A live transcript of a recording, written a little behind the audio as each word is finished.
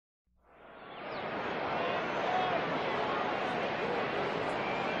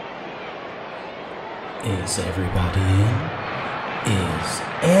Is everybody in? Is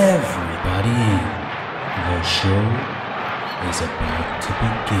everybody in? The show is about to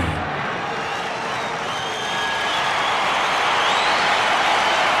begin.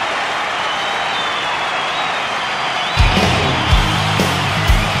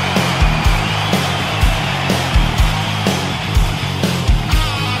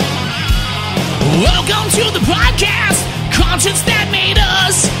 Welcome to the podcast, conscience that made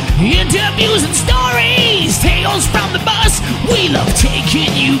us. Interviews and stories, tales from the bus. We love taking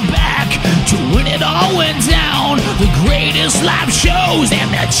you back to when it all went down. The greatest live shows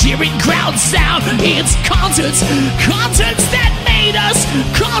and that cheering crowd sound. It's concerts that made us,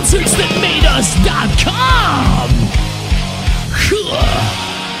 concertsthatmadeus.com.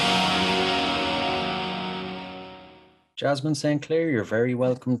 Jasmin St Claire, you're very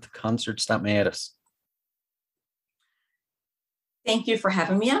welcome to Concerts That Made Us. Thank you for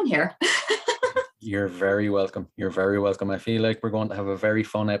having me on here. You're very welcome. You're very welcome. I feel like we're going to have a very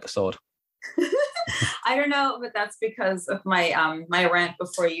fun episode. I don't know, but that's because of my my rant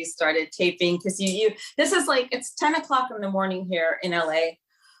before you started taping. Because you this is like, it's 10 o'clock in the morning here in LA.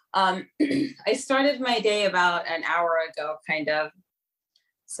 I started my day about an hour ago, kind of.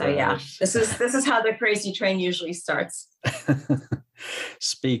 So Right. yeah, this is how the crazy train usually starts.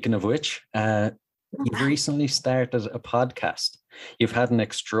 Speaking of which, you've recently started a podcast. You've had an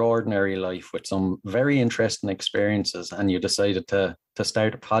extraordinary life with some very interesting experiences, and you decided to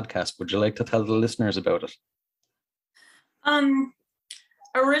start a podcast. Would you like to tell the listeners about it?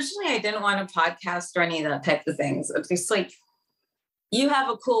 Originally, I didn't want a podcast or any of that type of things. It's just like, you have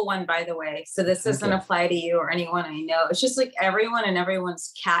a cool one, by the way. So this doesn't apply to you or anyone I know. It's just like everyone and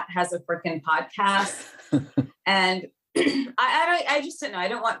everyone's cat has a freaking podcast. And I just didn't know. I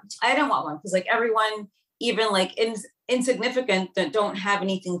don't want one, because like everyone, even like insignificant, that don't have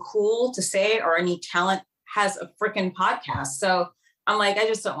anything cool to say or any talent, has a freaking podcast. So I'm like, I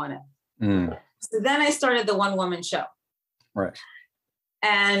just don't want it. So then I started the one woman show. Right.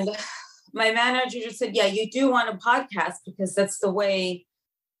 And my manager just said, yeah, you do want a podcast, because that's the way,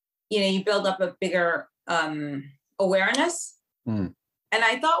 you build up a bigger awareness. And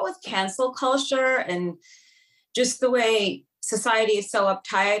I thought with cancel culture and just the way society is so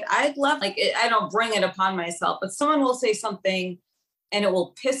uptight, I'd love, like, I don't bring it upon myself, but someone will say something and it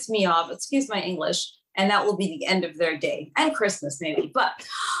will piss me off, excuse my English, and that will be the end of their day, and Christmas maybe. But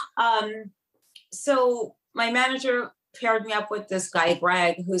so my manager paired me up with this guy,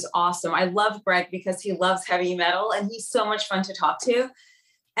 Greg, who's awesome. I love Greg because he loves heavy metal and he's so much fun to talk to.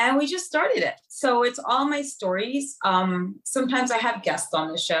 And we just started it. So it's all my stories. Sometimes I have guests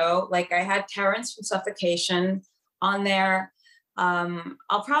on the show. Like I had Terrence from Suffocation on there.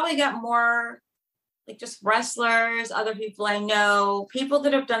 I'll probably get more like just wrestlers, other people I know, people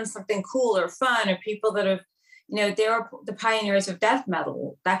that have done something cool or fun, or people that have, they were the pioneers of death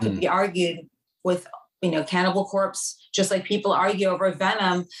metal. That could be argued with, Cannibal Corpse, just like people argue over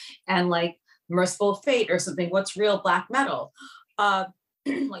Venom and like Merciful Fate or something. What's real black metal?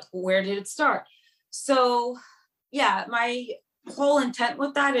 Like, where did it start? So yeah, my whole intent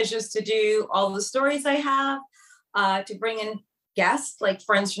with that is just to do all the stories I have, to bring in guests, like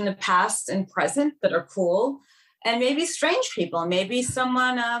friends from the past and present that are cool, and maybe strange people, maybe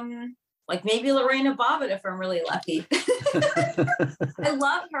someone, like maybe Lorena Bobbitt, if I'm really lucky. I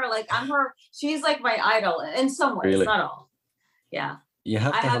love her. Like she's like my idol in some ways, Really? not all. Yeah. You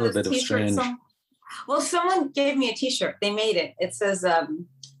have to have a bit of strange. Someone gave me a t-shirt. They made it. It says,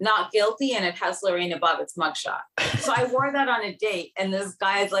 not guilty. And it has Lorena Bobbitt's mugshot. So I wore that on a date. And this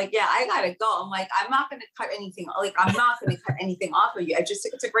guy's like, yeah, I got to go. I'm like, I'm not going to cut anything. Like, I'm not going to cut anything off of you. I just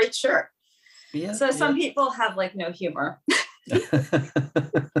think it's a great shirt. Yeah, so some people have like no humor.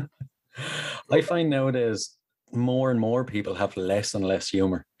 I find nowadays more and more people have less and less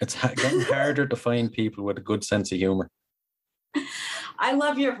humor. It's getting harder to find people with a good sense of humor. I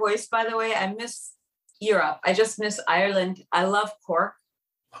love your voice, by the way. I miss Europe. I just miss Ireland. I love Cork.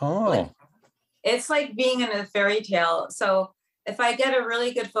 Oh. It's like being in a fairy tale. So if I get a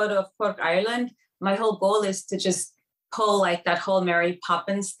really good photo of Cork, Ireland, my whole goal is to just pull like that whole Mary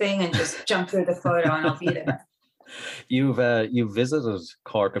Poppins thing and just jump through the photo and I'll be there. You've visited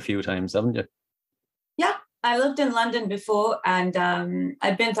Cork a few times, haven't you? Yeah, I lived in London before, and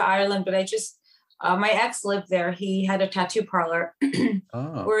I've been to Ireland, but I just my ex lived there. He had a tattoo parlor. We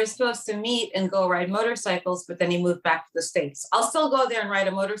were supposed to meet and go ride motorcycles, but then he moved back to the States. I'll still go there and ride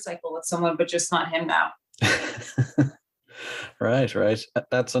a motorcycle with someone, but just not him now. Right.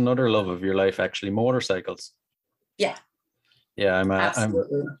 That's another love of your life, actually, motorcycles. Yeah. Yeah,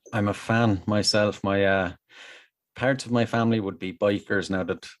 I'm a fan myself. parts of my family would be bikers now,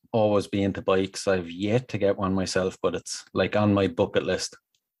 that always be into bikes. I've yet to get one myself, but it's like on my bucket list.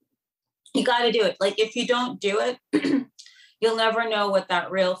 You got to do it. Like, if you don't do it, you'll never know what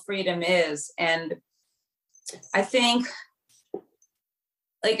that real freedom is. And I think,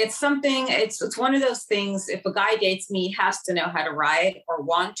 like, it's one of those things. If a guy dates me, he has to know how to ride or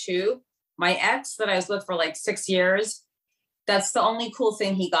want to. My ex that I was with for like 6 years, that's the only cool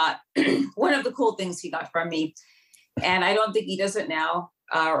thing he got. One of the cool things he got from me. And I don't think he does it now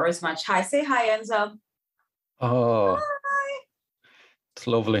or as much. Hi, say hi, Enzo. Oh, hi. It's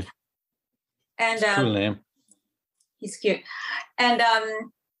lovely. And it's a cool name. He's cute. And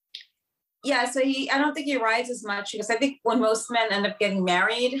yeah, so I don't think he rides as much, because I think when most men end up getting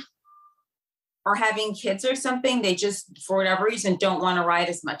married or having kids or something, they just, for whatever reason, don't want to ride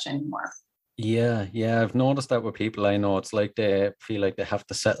as much anymore. Yeah, I've noticed that with people I know. It's like they feel like they have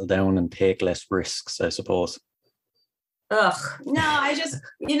to settle down and take less risks, I suppose. Ugh, no,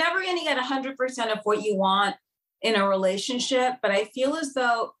 you're never going to get 100% of what you want in a relationship, but I feel as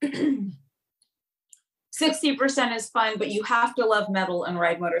though 60% is fun, but you have to love metal and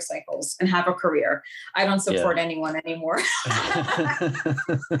ride motorcycles and have a career. I don't support anyone anymore.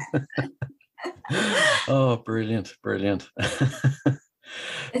 Oh, brilliant.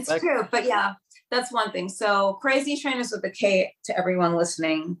 It's true, but yeah, that's one thing. So Crazy Trainers with a K to everyone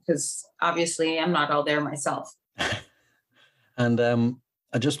listening, because obviously I'm not all there myself. And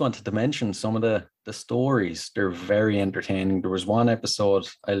I just wanted to mention some of the stories. They're very entertaining. There was one episode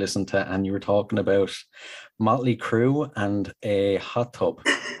I listened to, and you were talking about Motley Crue and a hot tub.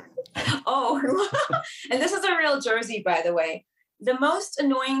 Oh, and this is a real Jersey, by the way. The most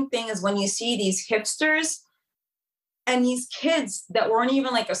annoying thing is when you see these hipsters and these kids that weren't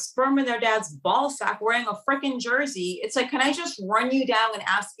even like a sperm in their dad's ball sack wearing a freaking jersey. It's like, can I just run you down and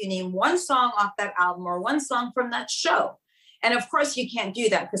ask you name one song off that album or one song from that show? And of course you can't do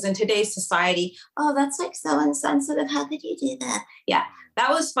that, because in today's society, oh, that's like so insensitive. How could you do that? Yeah, that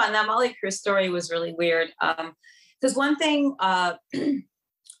was fun. That Motley Crue story was really weird. Because one thing, I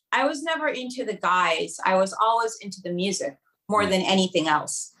was never into the guys. I was always into the music more than anything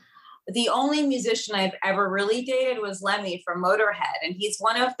else. The only musician I've ever really dated was Lemmy from Motorhead. And he's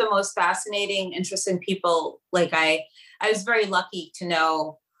one of the most fascinating, interesting people. Like I was very lucky to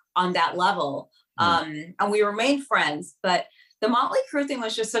know on that level. And we remained friends, but the Motley Crue thing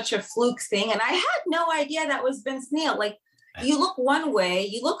was just such a fluke thing. And I had no idea that was Vince Neil. Like, you look one way,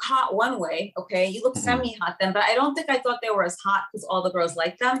 you look hot one way. Okay. You look semi-hot then, but I don't think I thought they were as hot because all the girls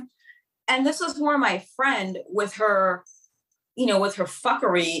liked them. And this was more my friend with her, with her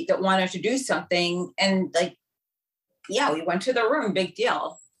fuckery that wanted to do something. And like, yeah, we went to the room, big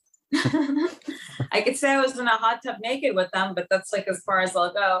deal. I could say I was in a hot tub naked with them, but that's like as far as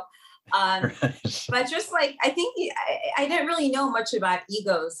I'll go. But just like, I think I didn't really know much about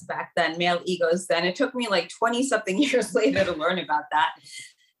egos back then, male egos then. It took me like 20 something years later to learn about that.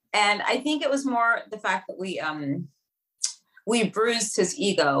 And I think it was more the fact that we bruised his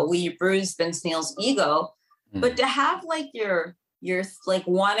ego. We bruised Vince Neil's ego. But to have like your like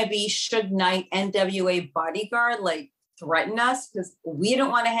wannabe Suge Knight NWA bodyguard, like threaten us because we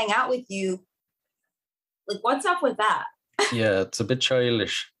don't want to hang out with you. Like, what's up with that? Yeah, it's a bit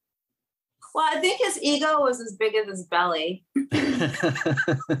childish. Well, I think his ego was as big as his belly back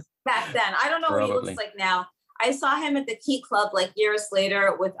then. I don't know what he looks like now. I saw him at the Key Club like years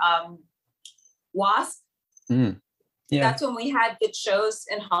later with Wasp. Yeah. That's when we had good shows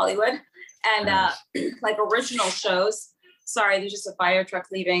in Hollywood and like original shows. Sorry, there's just a fire truck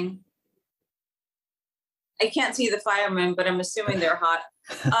leaving. I can't see the firemen, but I'm assuming they're hot.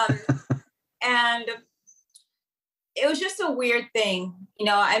 And it was just a weird thing.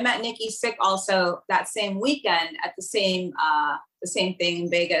 I met Nikki Sick also that same weekend at the same thing in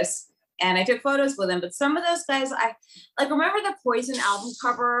Vegas. And I took photos with him. But some of those guys, I like, remember the Poison album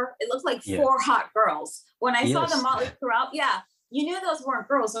cover? It looked like four hot girls. When I saw the Motley Crue out, you knew those weren't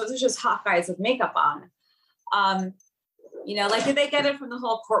girls. Those were just hot guys with makeup on. Like, did they get it from the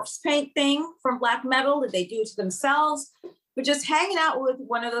whole corpse paint thing from black metal? Did they do it to themselves? But just hanging out with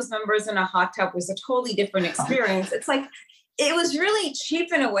one of those members in a hot tub was a totally different experience. It's like, it was really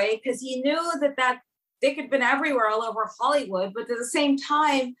cheap in a way because you knew that they could have been everywhere all over Hollywood. But at the same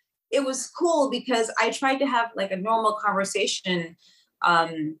time, it was cool because I tried to have like a normal conversation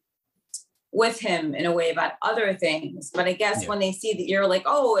with him in a way about other things. But I guess when they see that you're like,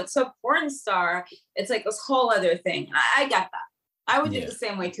 oh, it's a porn star, it's like this whole other thing. I get that. I would do the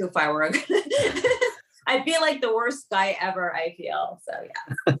same way too if I were a I'd be like the worst guy ever, I feel. So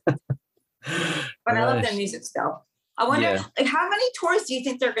yeah. But I love their music still. I wonder, like, how many tours do you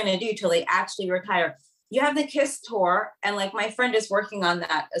think they're going to do till they actually retire? you have the Kiss tour, and like my friend is working on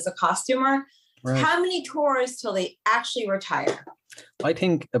that as a costumer. Right. How many tours till they actually retire? I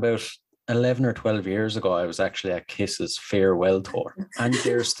think about 11 or 12 years ago, I was actually at Kiss's farewell tour, and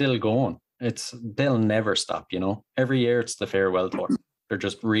they're still going. They'll never stop, you know. Every year it's the farewell tour. They're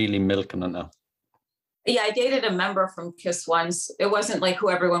just really milking it now. Yeah, I dated a member from Kiss once. It wasn't like who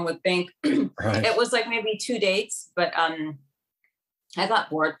everyone would think. Right. It was like maybe 2 dates, but I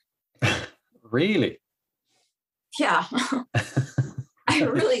got bored. Really? Yeah. I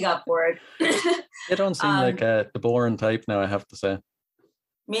really got bored. You don't seem like the boring type now, I have to say.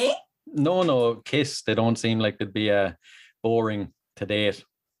 Me? No, Kiss, they don't seem like they'd be boring to date.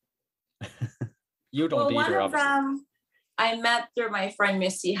 You don't either, one of them I met through my friend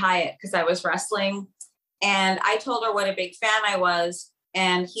Missy Hyatt because I was wrestling, and I told her what a big fan I was,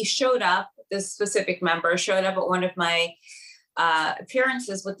 and he showed up, this specific member showed up at one of my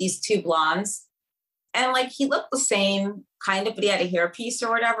appearances with these 2 blondes, and like he looked the same kind of, but he had a hairpiece or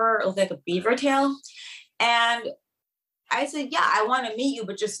whatever. It looked like a beaver tail, and I said, yeah, I want to meet you,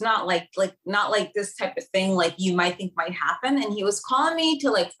 but just not like this type of thing like you might think might happen. And he was calling me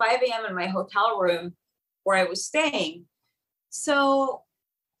to like 5 a.m. in my hotel room where I was staying. So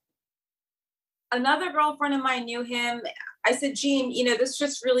another girlfriend of mine knew him. I said, Gene, you know, this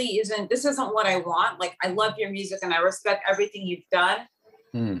isn't what I want. Like, I love your music and I respect everything you've done.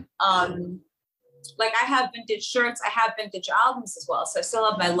 Like I have vintage shirts. I have vintage albums as well. So I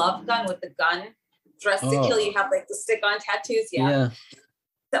still have my love gun with the gun. Dressed to Kill. You have like the stick-on tattoos. Yeah.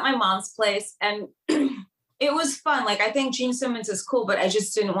 It's at my mom's place. And it was fun. Like, I think Gene Simmons is cool, but I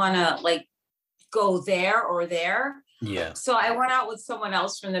just didn't want to like go there or there. Yeah. So I went out with someone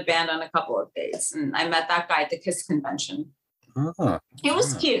else from the band on a couple of dates, and I met that guy at the Kiss convention. It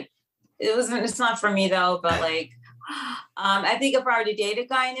was cute. It's not for me though, but like, I think if I were to date a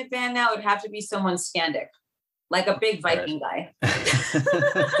guy in a band now, it would have to be someone Scandic, like a big Viking guy.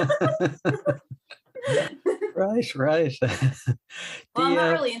 Right. Well, I'm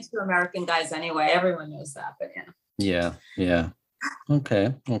not really into American guys anyway. Everyone knows that, but yeah.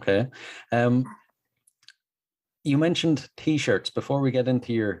 Okay. You mentioned T-shirts before we get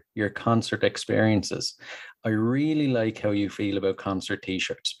into your concert experiences. I really like how you feel about concert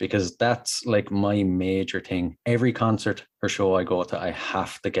T-shirts, because that's like my major thing. Every concert or show I go to, I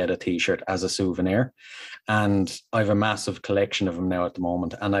have to get a T-shirt as a souvenir. And I have a massive collection of them now at the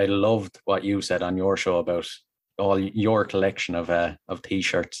moment. And I loved what you said on your show about all your collection of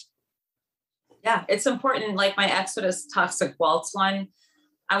T-shirts. Yeah, it's important. Like my Exodus Toxic Waltz one,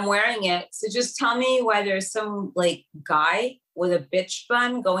 I'm wearing it. So just tell me why there's some like guy with a bitch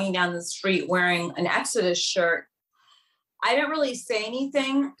bun going down the street wearing an Exodus shirt. I didn't really say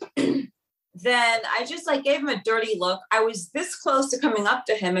anything. Then I just like gave him a dirty look. I was this close to coming up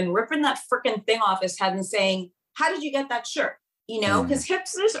to him and ripping that freaking thing off his head and saying, how did you get that shirt? You know, because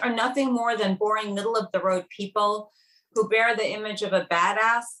hipsters are nothing more than boring middle of the road people who bear the image of a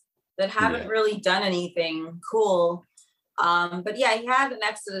badass that haven't really done anything cool. But yeah, he had an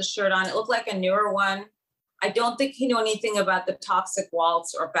Exodus shirt on. It looked like a newer one. I don't think he knew anything about the Toxic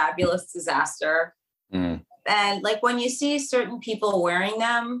Waltz or Fabulous Disaster. And like when you see certain people wearing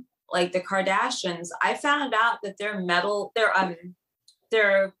them, like the Kardashians, I found out that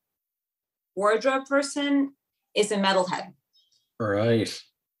their wardrobe person is a metalhead. Right.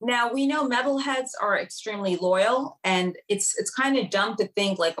 Now, we know metalheads are extremely loyal, and it's kind of dumb to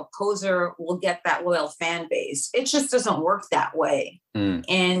think like a poser will get that loyal fan base. It just doesn't work that way.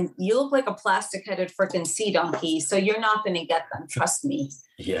 And you look like a plastic-headed freaking sea donkey, so you're not going to get them. Trust me.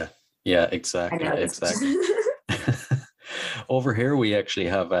 Yeah, exactly. Over here, we actually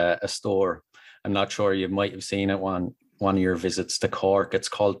have a store. I'm not sure, you might have seen it one of your visits to Cork. It's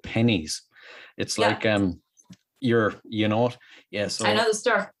called Pennies. It's like you know it? Yeah, so I know the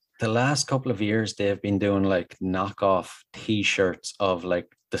store. The last couple of years, they've been doing like knockoff T-shirts of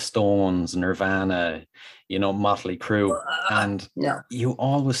like the Stones, Nirvana, you know, Motley Crue. And you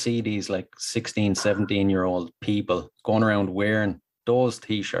always see these like 16, 17-year-old people going around wearing those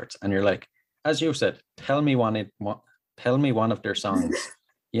T-shirts. And you're like, as you said, tell me one of their songs.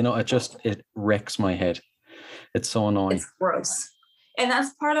 You know, it wrecks my head. It's so annoying. It's gross. And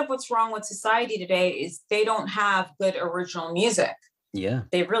that's part of what's wrong with society today is they don't have good original music. Yeah.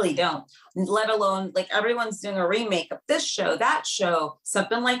 They really don't. Let alone like everyone's doing a remake of this show, that show,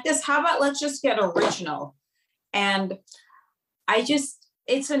 something like this. How about let's just get original? And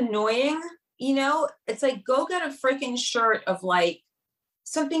it's annoying, you know, it's like, go get a freaking shirt of like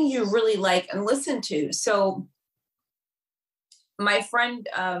something you really like and listen to. So my friend,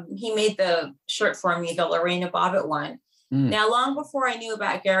 he made the shirt for me, the Lorena Bobbitt one. Now, long before I knew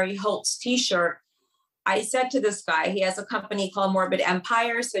about Gary Holt's T-shirt, I said to this guy, he has a company called Morbid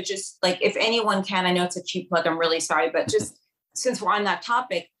Empire. So just like, if anyone can, I know it's a cheap plug, I'm really sorry, but just since we're on that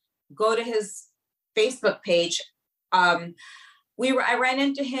topic, go to his Facebook page. I ran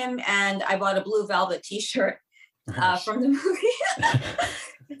into him and I bought a Blue Velvet t-shirt from the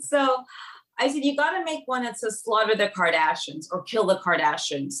movie. So I said, you got to make one that says slaughter the Kardashians or kill the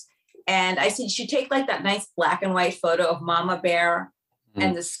Kardashians. And I said, you should take like that nice black and white photo of Mama Bear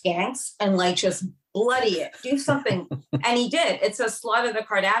and the skanks and like just bloody it, do something. And he did. It says slaughter the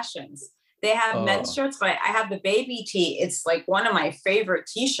Kardashians. They have men's shirts, but I have the baby tee. It's like one of my favorite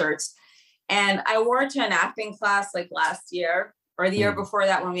t-shirts. And I wore it to an acting class like last year or the year before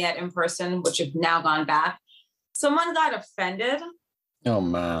that when we had in person, which have now gone back. Someone got offended. Oh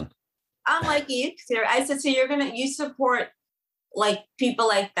man. I'm like, I said, so you support like people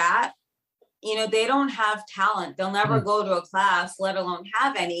like that? You know, they don't have talent. They'll never go to a class, let alone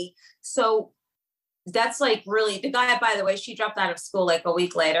have any. So that's like really the guy, by the way, she dropped out of school like a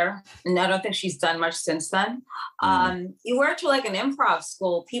week later. And I don't think she's done much since then. You wear it to like an improv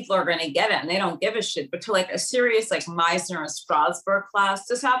school, people are going to get it and they don't give a shit. But to like a serious like Meisner or Strasberg class,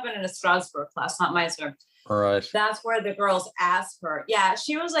 this happened in a Strasberg class, not Meisner. All right. That's where the girls asked her. Yeah,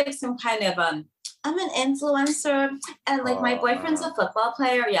 she was like some kind of I'm an influencer and like my boyfriend's a football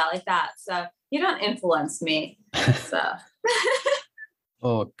player. Yeah, like that. So you don't influence me. So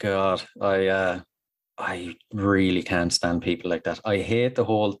Oh God. I really can't stand people like that. I hate the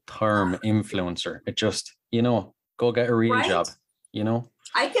whole term influencer. It just, go get a real job,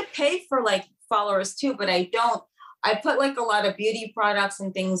 I could pay for like followers too, but I don't. I put like a lot of beauty products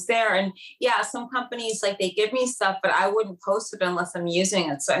and things there. And yeah, some companies like they give me stuff, but I wouldn't post it unless I'm using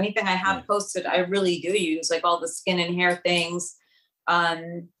it. So anything I have posted, I really do use, like all the skin and hair things,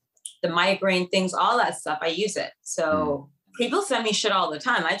 the migraine things, all that stuff. I use it. So people send me shit all the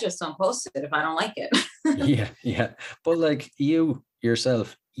time. I just don't post it if I don't like it. Yeah. But like you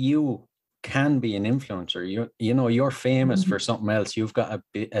yourself, you can be an influencer. You're famous for something else. You've got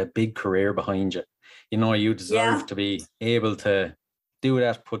a big career behind you. You deserve to be able to do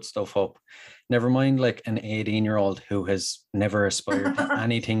that, put stuff up. Never mind like an 18-year-old who has never aspired to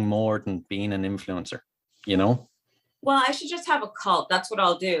anything more than being an influencer, Well, I should just have a cult. That's what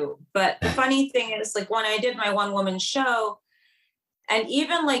I'll do. But the funny thing is, like when I did my one-woman show, and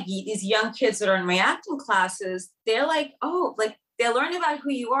even like these young kids that are in my acting classes, they're like, oh, like they learn about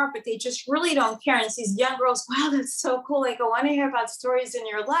who you are, but they just really don't care. And it's these young girls, wow, that's so cool. Like I want to hear about stories in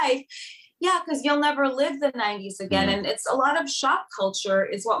your life. Yeah, because you'll never live the 90s again. And it's a lot of shock culture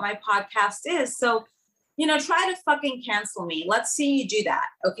is what my podcast is. So, try to fucking cancel me. Let's see you do that.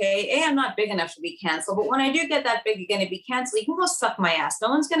 Okay. I'm not big enough to be canceled, but when I do get that big, you're going to be canceled. You can go suck my ass. No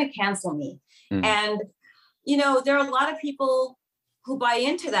one's going to cancel me. And, there are a lot of people who buy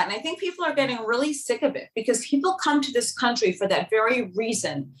into that. And I think people are getting really sick of it because people come to this country for that very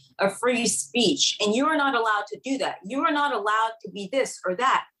reason of free speech. And you are not allowed to do that. You are not allowed to be this or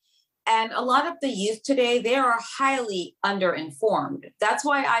that. And a lot of the youth today, they are highly underinformed. That's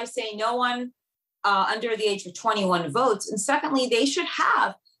why I say no one under the age of 21 votes. And secondly, they should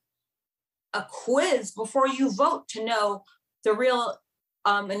have a quiz before you vote to know the real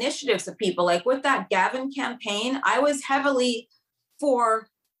initiatives of people. Like with that Gavin campaign, I was heavily for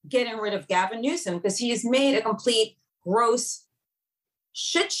getting rid of Gavin Newsom because he has made a complete gross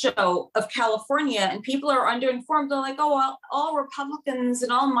shit show of California, and people are underinformed. They're like, oh, well, all Republicans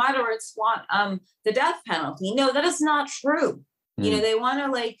and all moderates want the death penalty. No, that is not true. They want to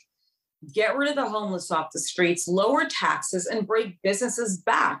like get rid of the homeless off the streets, lower taxes, and bring businesses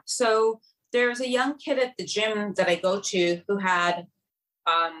back. So there's a young kid at the gym that I go to who had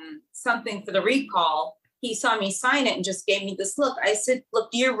something for the recall. He saw me sign it and just gave me this look. I said,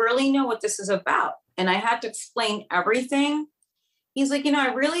 look, do you really know what this is about? And I had to explain everything. He's like,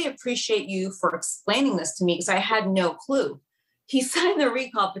 I really appreciate you for explaining this to me because I had no clue. He signed the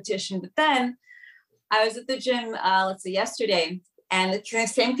recall petition, but then I was at the gym, yesterday, and the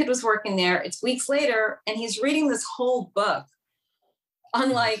same kid was working there. It's weeks later, and he's reading this whole book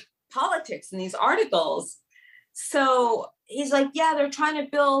on like politics and these articles. So he's like, yeah, they're trying to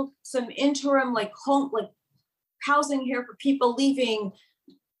build some interim like housing here for people leaving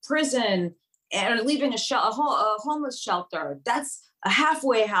prison and leaving a homeless shelter. That's a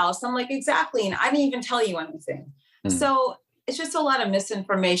halfway house. I'm like, exactly. And I didn't even tell you anything. So it's just a lot of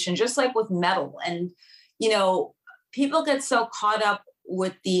misinformation, just like with metal. And, people get so caught up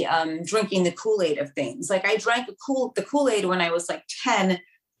with the drinking the Kool-Aid of things. Like I drank the Kool-Aid when I was like 10,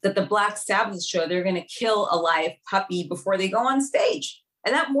 that the Black Sabbath show, they're going to kill a live puppy before they go on stage.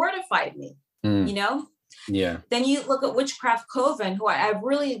 And that mortified me, Yeah. Then you look at Witchcraft Coven, who I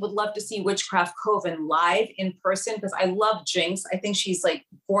really would love to see Witchcraft Coven live in person because I love Jinx. I think she's like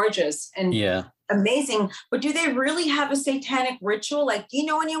gorgeous and amazing. But do they really have a satanic ritual? Like, do you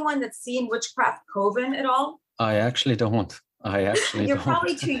know anyone that's seen Witchcraft Coven at all? I actually don't. You're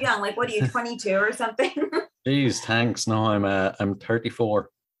probably too young. Like, what are you, 22 or something? Jeez, thanks. No, I'm 34.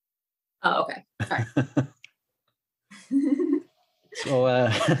 Oh, okay. All right. So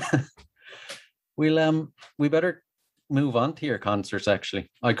we better move on to your concerts. Actually,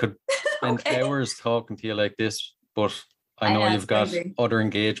 I could spend hours talking to you like this, but I know you've got other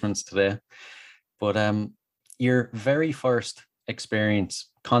engagements today. But your very first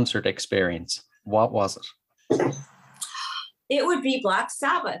concert experience, what was it? It would be Black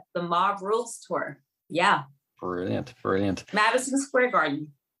Sabbath, the Mob Rules tour. Yeah. Brilliant. Madison Square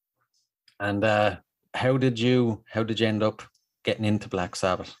Garden. And how did you end up getting into Black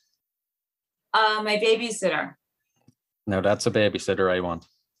Sabbath? My babysitter. Now that's a babysitter I want.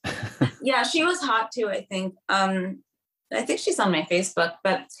 Yeah, she was hot too, I think. I think she's on my Facebook,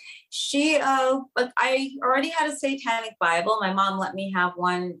 but she but I already had a satanic Bible. My mom let me have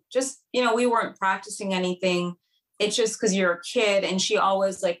one. Just, we weren't practicing anything. It's just because you're a kid, and she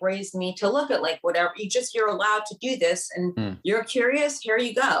always like raised me to look at like whatever you're allowed to do this, and you're curious, here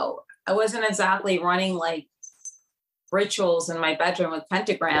you go. I wasn't exactly running like rituals in my bedroom with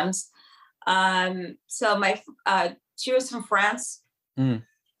pentagrams. So she was from France. And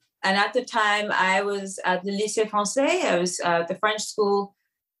at the time I was at the Lycée Français. I was at the French school,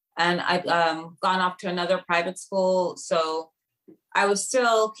 and I'd gone off to another private school. So I was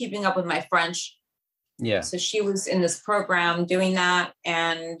still keeping up with my French. Yeah. So she was in this program doing that,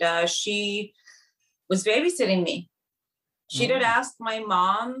 and she was babysitting me. She did ask my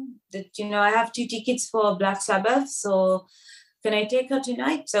mom that, I have 2 tickets for Black Sabbath, so can I take her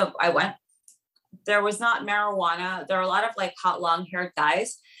tonight? So I went. There was not marijuana. There were a lot of like hot long-haired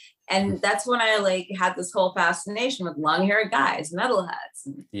guys. And that's when I like had this whole fascination with long-haired guys, metalheads.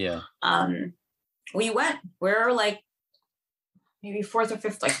 Yeah. We went. We're like maybe 4th or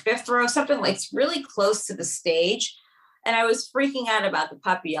 5th, like 5th row, something like really close to the stage. And I was freaking out about the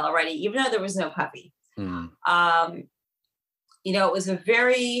puppy already, even though there was no puppy. It was a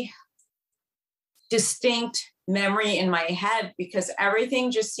very distinct memory in my head because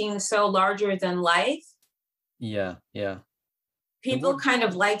everything just seemed so larger than life. Yeah. People kind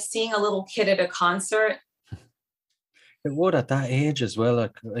of like seeing a little kid at a concert. It would at that age as well.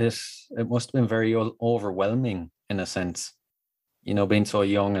 Like it must have been very overwhelming in a sense, being so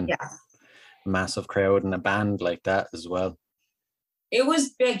young and massive crowd and a band like that as well. It was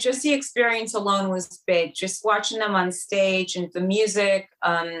big. Just the experience alone was big. Just watching them on stage and the music,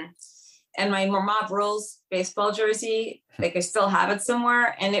 and my Mob Rules baseball jersey, like I still have it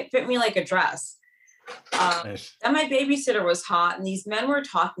somewhere, and it fit me like a dress. Nice. And my babysitter was hot, and these men were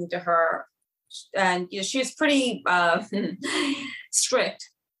talking to her, and she was pretty strict.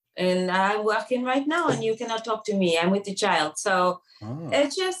 And I'm working right now, and you cannot talk to me. I'm with the child. So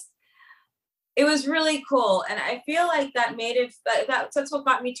it was really cool. And I feel like that made it, that's what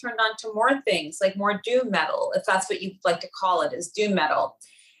got me turned on to more things, like more doom metal, if that's what you'd like to call it, is doom metal.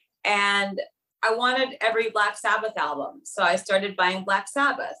 And I wanted every Black Sabbath album. So I started buying Black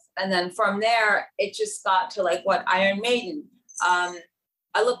Sabbath. And then from there, it just got to like what Iron Maiden. I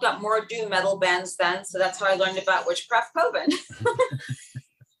looked up more doom metal bands then. So that's how I learned about Witchcraft Coven.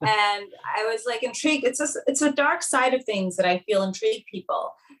 And I was like intrigued. It's a dark side of things that I feel intrigue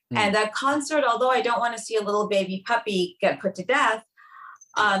people. And that concert, although I don't want to see a little baby puppy get put to death,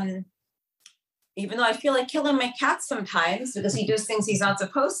 even though I feel like killing my cat sometimes because he does things he's not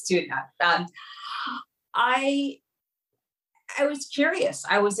supposed to. I was curious.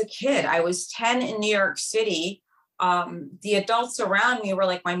 I was a kid. I was 10 in New York City. The adults around me were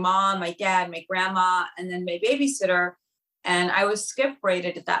like my mom, my dad, my grandma, and then my babysitter. And I was skip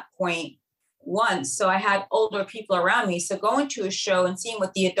graded at that point once. So I had older people around me. So going to a show and seeing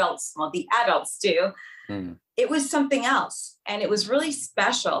what the adults do, it was something else. And it was really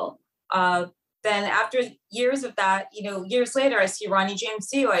special. Then after years of that, years later, I see Ronnie James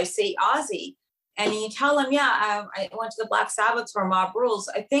Dio, I see Ozzy, and you tell them, I went to the Black Sabbath tour, Mob Rules.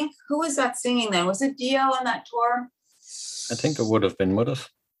 I think, who was that singing then? Was it Dio on that tour? I think it would have been with us.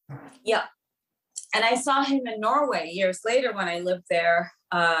 Yeah. And I saw him in Norway years later when I lived there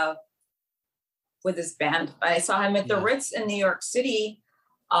with his band. I saw him at the Ritz in New York City.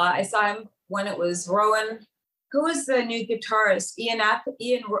 I saw him when it was Rowan. Who was the new guitarist?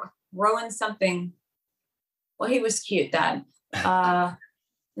 Ian Rowan something. Well, he was cute then.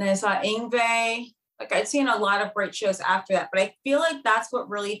 And I saw Yngwie. Like I'd seen a lot of great shows after that, but I feel like that's what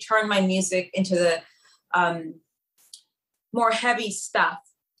really turned my music into the more heavy stuff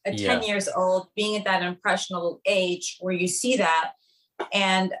at 10 years old, being at that impressionable age where you see that.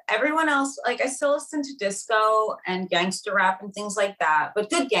 And everyone else, like I still listen to disco and gangster rap and things like that, but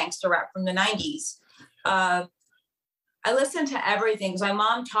good gangster rap from the 90s. I listen to everything because my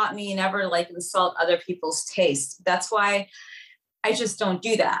mom taught me never like insult other people's taste. That's why I just don't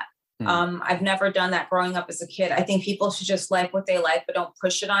do that. I've never done that growing up as a kid. I think people should just like what they like, but don't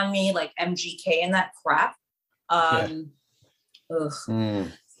push it on me like MGK and that crap.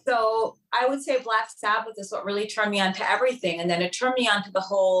 So I would say Black Sabbath is what really turned me on to everything. And then it turned me on to the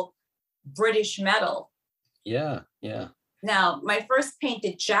whole British metal. Yeah. Now, my first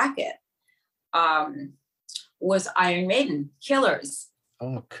painted jacket was Iron Maiden, Killers.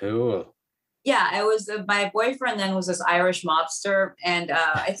 Oh, cool. Yeah, it was my boyfriend then was this Irish mobster. And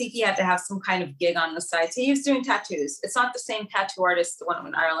I think he had to have some kind of gig on the side. So he was doing tattoos. It's not the same tattoo artist, the one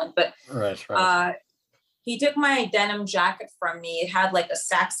in Ireland, but right. He took my denim jacket from me. It had like a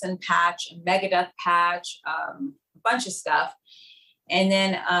Saxon patch, a Megadeth patch, a bunch of stuff. And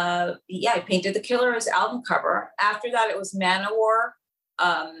then, I painted the Killers album cover. After that, it was Manowar.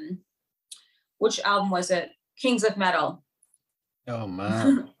 Which album was it? Kings of Metal. Oh,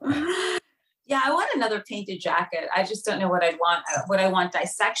 man. Yeah, I want another painted jacket. I just don't know what I'd want. Would I want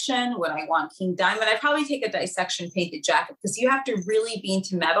Dissection? Would I want King Diamond? I'd probably take a Dissection painted jacket because you have to really be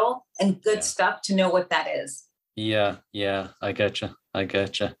into metal and good stuff to know what that is. Yeah, I get you. I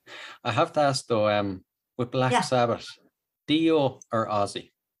have to ask though, with Black Sabbath, Dio or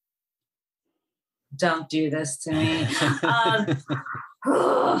Ozzy? Don't do this to me.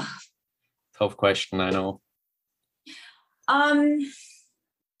 Tough question, I know.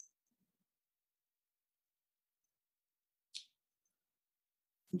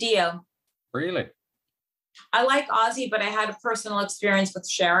 Dio. Really? I like Ozzy, but I had a personal experience with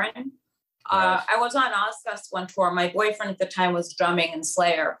Sharon. Right. I was on Ozfest one tour. My boyfriend at the time was drumming in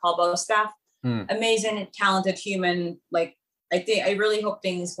Slayer, Paul Bostaph. Amazing, talented human. Like, I really hope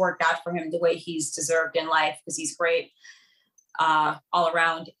things worked out for him the way he's deserved in life because he's great all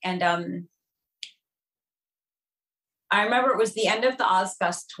around. And I remember it was the end of the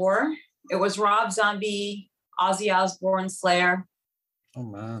Ozfest tour. It was Rob Zombie, Ozzy Osbourne, Slayer. Oh,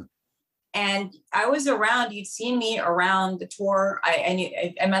 man. And I was around, you'd seen me around the tour.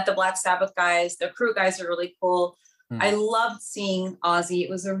 I met the Black Sabbath guys. The crew guys are really cool. I loved seeing Ozzy. It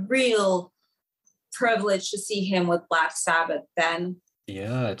was a real privilege to see him with Black Sabbath then.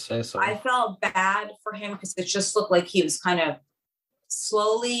 Yeah, I'd say so. I felt bad for him because it just looked like he was kind of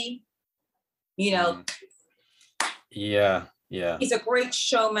slowly, Yeah. He's a great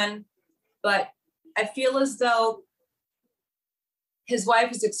showman, but I feel as though his wife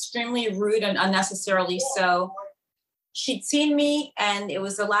was extremely rude and unnecessarily so. She'd seen me, and it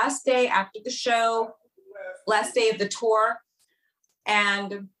was the last day after the show, last day of the tour,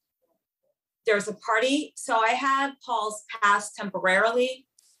 and there was a party. So I had Paul's pass temporarily,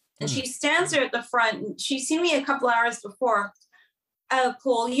 and she stands there at the front. And she'd seen me a couple hours before. Oh,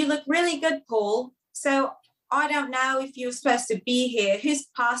 Paul, you look really good, Paul. So I don't know if you're supposed to be here. Whose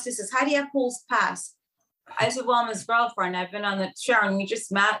pass is this? How do you have Paul's pass? I said, well, I'm his girlfriend. I've been on the Sharon. We just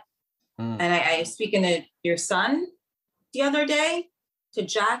met. And I was speaking to your son the other day, to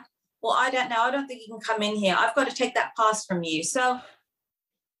Jack. Well, I don't know. I don't think you can come in here. I've got to take that pass from you. So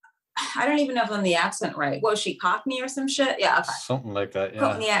I don't even know if I'm the accent right. Was she Cockney or some shit? Yeah. Okay. Something like that. Yeah.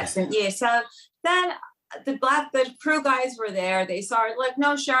 Cockney accent. Yeah. So then the crew guys were there. They saw her like,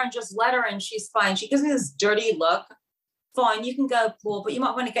 no, Sharon, just let her in. She's fine. She gives me this dirty look. Fine. You can go, Paul, but you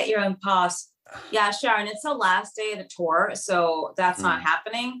might want to get your own pass. Yeah, Sharon, it's the last day of the tour, so that's not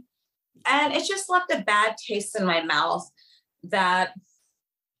happening. And it just left a bad taste in my mouth that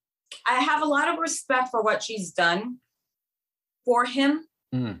I have a lot of respect for what she's done for him.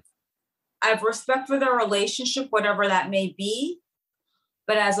 I have respect for their relationship, whatever that may be.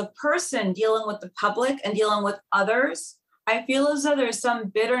 But as a person dealing with the public and dealing with others, I feel as though there's some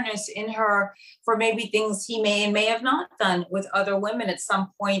bitterness in her for maybe things he may and may have not done with other women at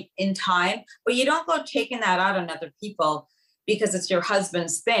some point in time. But you don't go taking that out on other people because it's your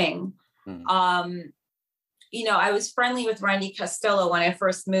husband's thing. I was friendly with Randy Costello when I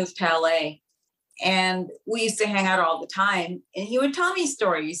first moved to LA, and we used to hang out all the time, and he would tell me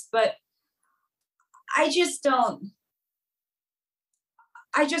stories, but I just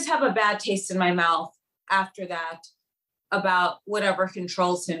have a bad taste in my mouth after that about whatever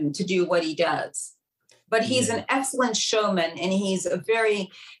controls him to do what he does. But he's an excellent showman, and he's a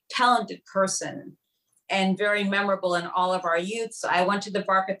very talented person. and very memorable in all of our youth. So I went to the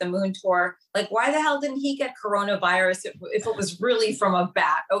Bark at the Moon tour. Like, why the hell didn't he get coronavirus if it was really from a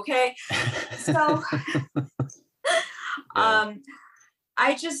bat? Okay. So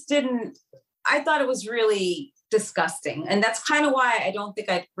I just didn't, I thought it was really disgusting. And that's kind of why I don't think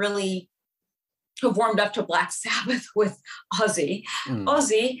I'd really have warmed up to Black Sabbath with Ozzy.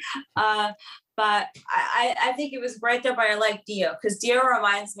 But I think it was right there, but I like Dio, because Dio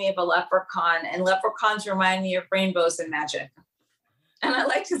reminds me of a leprechaun, and leprechauns remind me of rainbows and magic. And I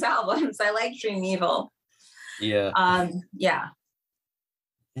liked his albums. I like Dream Evil. Yeah. Yeah.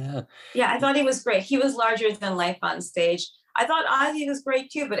 Yeah. Yeah, I thought he was great. He was larger than life on stage. I thought Ozzy was great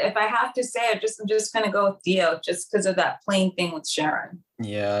too, but if I have to say, I'm just going to go with Dio, just because of that plain thing with Sharon.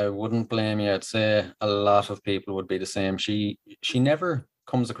 Yeah, I wouldn't blame you. I'd say a lot of people would be the same. She never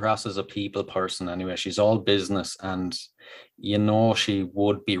comes across as a people person anyway. She's all business, and you know she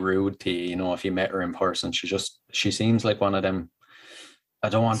would be rude to you, you know, if you met her in person. She seems like one of them, I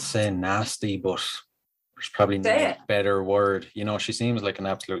don't want to say nasty, but there's probably no better word. You know, she seems like an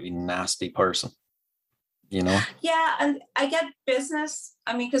absolutely nasty person. You know? Yeah, and I get business.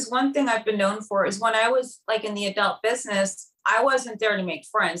 I mean, because one thing I've been known for is when I was like in the adult business, I wasn't there to make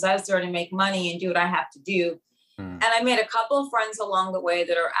friends. I was there to make money and do what I have to do. And I made a couple of friends along the way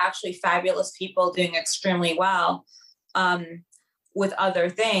that are actually fabulous people doing extremely well with other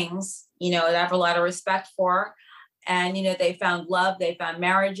things, you know, that I have a lot of respect for. And, you know, they found love, they found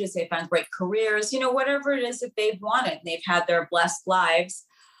marriages, they found great careers, you know, whatever it is that they've wanted. And they've had their blessed lives.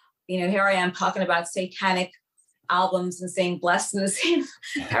 You know, here I am talking about satanic albums and saying blessed in the same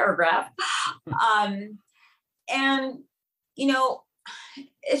paragraph. And, you know,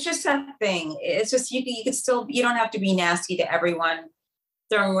 it's just that thing. It's just, you could still, you don't have to be nasty to everyone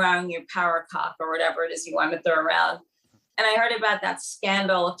throwing around your power cock or whatever it is you want to throw around. And I heard about that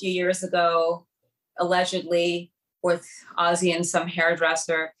scandal a few years ago, allegedly with Ozzy and some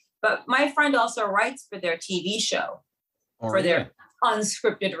hairdresser. But my friend also writes for their TV show, their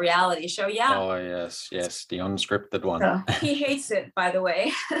unscripted reality show. Yeah. Oh, yes. The unscripted one. So he hates it, by the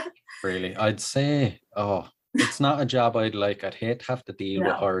way. Really? I'd say, it's not a job I'd like. I'd hate to have to deal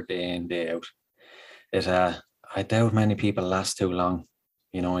with her day in, day out. I doubt many people last too long,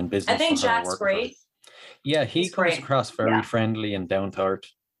 you know, in business. I think Jack's great. Yeah, he comes across very friendly and down to earth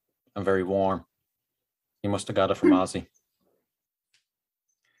and very warm. He must have got it from Ozzy.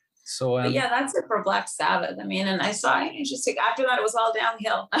 So yeah, that's it for Black Sabbath. I mean, and I saw it just like after that, it was all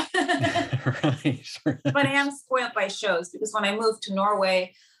downhill. Right. But I am spoiled by shows, because when I moved to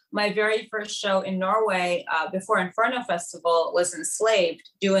Norway, my very first show in Norway before Inferno Festival was Enslaved,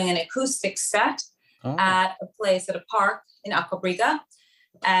 doing an acoustic set at a place at a park in Akerbrygge.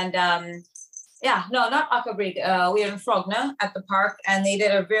 And not Akerbrygge. We were in Frogner at the park, and they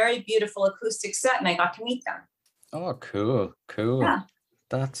did a very beautiful acoustic set, and I got to meet them. Oh, cool. Yeah.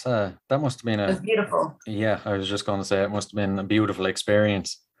 That must have been it was beautiful. Yeah, I was just going to say it must have been a beautiful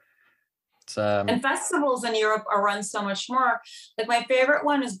experience. And festivals in Europe are run so much more. Like my favorite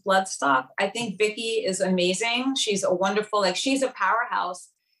one is Bloodstock. I think Vicky is amazing. She's a wonderful, she's a powerhouse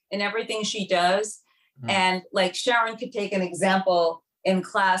in everything she does. And like Sharon could take an example in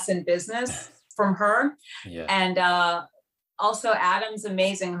class and business from her. Yeah. And also Adam's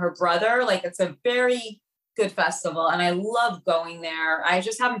amazing. Her brother, it's a very good festival. And I love going there. I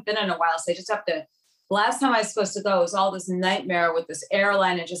just haven't been in a while. So I just have to, last time I was supposed to go, it was all this nightmare with this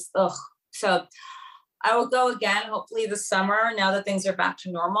airline and just, ugh. So I will go again, hopefully this summer, now that things are back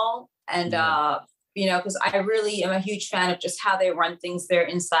to normal. And, because I really am a huge fan of just how they run things there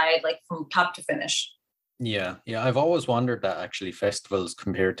inside, from top to finish. Yeah. I've always wondered that actually festivals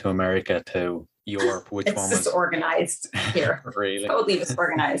compared to America to Europe, which one was disorganized here. Really? Totally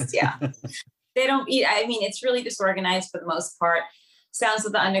disorganized. Yeah. They don't eat. I mean, it's really disorganized for the most part. Sounds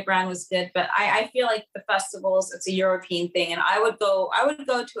of the Underground was good, but I feel like the festivals, it's a European thing. And I would go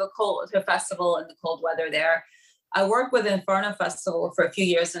to a festival in the cold weather there. I worked with Inferno Festival for a few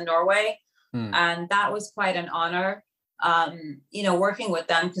years in Norway. And that was quite an honor, working with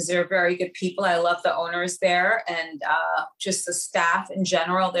them, because they're very good people. I love the owners there, and just the staff in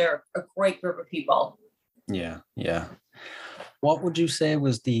general. They're a great group of people. Yeah. What would you say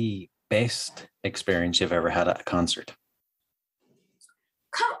was the best experience you've ever had at a concert?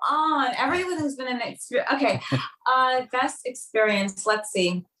 Come on, everyone who's been in an experience. Okay, best experience. Let's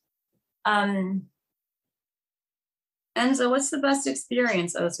see. Enzo, what's the best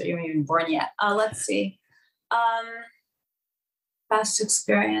experience? Oh, that's what you weren't even born yet. Let's see. Best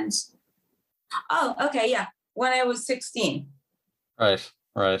experience. Oh, okay, yeah. When I was 16. Right.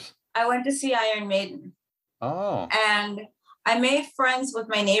 I went to see Iron Maiden. Oh. And I made friends with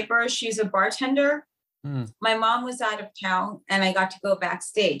my neighbor. She's a bartender. My mom was out of town and I got to go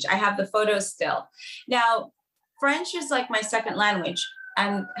backstage. I have the photos still. Now, French is like my second language.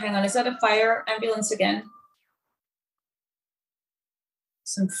 And hang on, is that a fire ambulance again?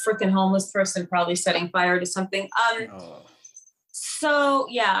 Some freaking homeless person probably setting fire to something. So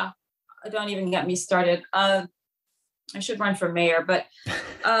yeah, don't even get me started. I should run for mayor, but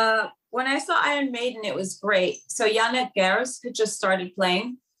when I saw Iron Maiden, it was great. So Yannick Gers had just started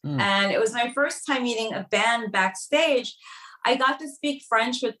playing, and it was my first time meeting a band backstage. I got to speak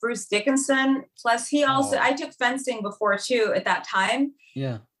French with Bruce Dickinson. Plus, I took fencing before too at that time.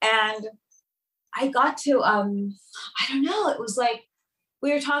 Yeah. And I got to, I don't know, it was like,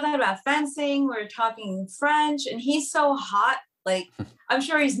 we were talking about fencing, we were talking French, and he's so hot. Like, I'm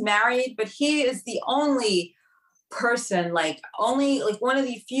sure he's married, but he is the only person, one of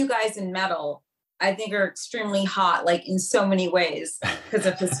the few guys in metal I think are extremely hot, like in so many ways because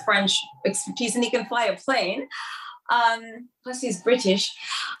of his French expertise, and he can fly a plane. Plus he's British.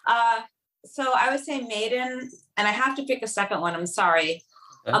 So I would say Maiden, and I have to pick a second one. I'm sorry.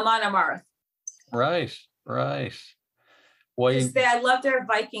 Amon Amarth. Right. Why? I love their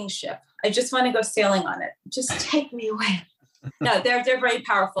Viking ship. I just want to go sailing on it. Just take me away. No, they're very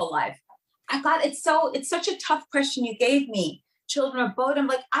powerful live. It's such a tough question you gave me. Children of Bodom,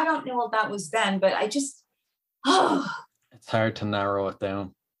 like I don't know what that was then, but I just it's hard to narrow it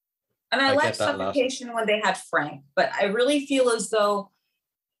down. And I liked Suffocation when they had Frank, but I really feel as though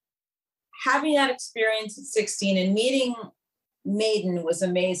having that experience at 16 and meeting Maiden was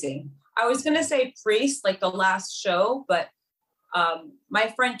amazing. I was going to say Priest, like the last show, but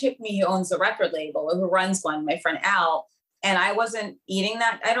my friend took me, who owns a record label, who runs one, my friend Al, and I wasn't eating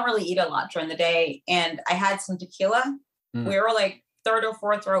that. I don't really eat a lot during the day. And I had some tequila. We were like third or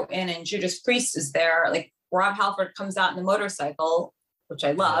fourth row in, and Judas Priest is there. Like Rob Halford comes out in the motorcycle, which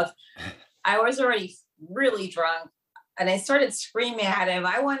I love. I was already really drunk, and I started screaming at him,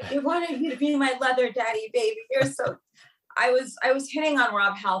 I wanted you to be my leather daddy, baby. You're so... I was hitting on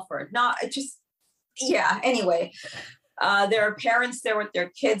Rob Halford. Anyway, there are parents there with their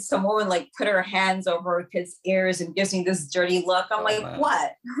kids. Some woman like put her hands over her kid's ears and gives me this dirty look. I'm man.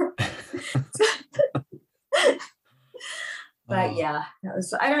 What? But yeah,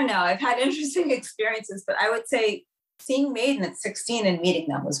 I don't know. I've had interesting experiences, but I would say seeing Maiden at 16 and meeting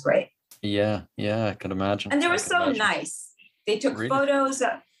them was great. Yeah, I can imagine. And they were so nice. They took photos,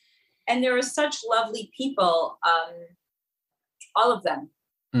 and there were such lovely people. All of them.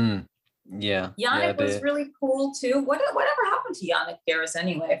 Yeah. Yannick was really cool too. Whatever happened to Yannick Gers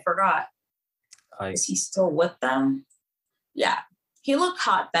anyway? I forgot. Is he still with them? Yeah. He looked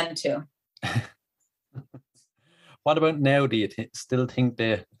hot then too. What about now? Do you still think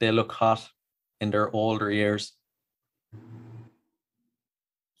they look hot in their older years?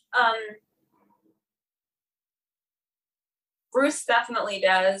 Bruce definitely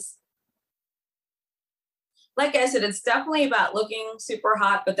does. Like I said, it's definitely about looking super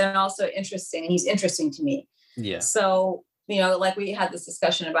hot, but then also interesting. And he's interesting to me. Yeah. So, like we had this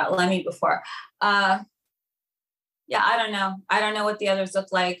discussion about Lemmy before. I don't know. I don't know what the others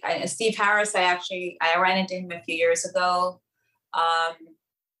look like. Steve Harris, I ran into him a few years ago. I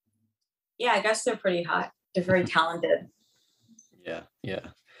guess they're pretty hot. They're very talented. Yeah.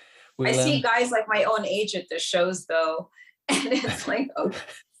 I see guys like my own age at the shows though. And it's like, okay.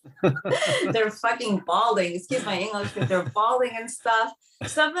 They're fucking balding. Excuse my English, but they're balding and stuff.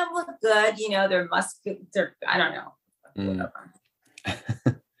 Some of them look good, they're muscular. I don't know. Whatever.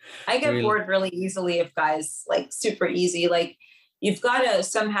 I get bored really easily of guys, like super easy. Like you've got to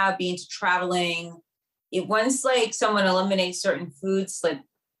somehow be into traveling. Once like someone eliminates certain foods, like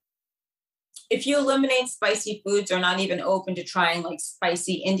if you eliminate spicy foods or not even open to trying like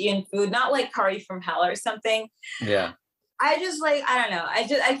spicy Indian food, not like curry from hell or something. Yeah. I just I don't know.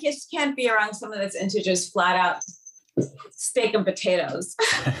 I just can't be around someone that's into just flat out steak and potatoes.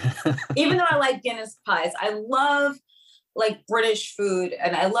 Even though I like Guinness pies, I love like British food,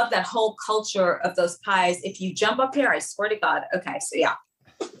 and I love that whole culture of those pies. If you jump up here, I swear to God. Okay, so yeah,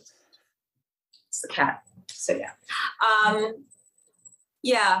 it's the cat. So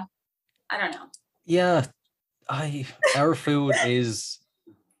yeah, I don't know. Yeah, our food is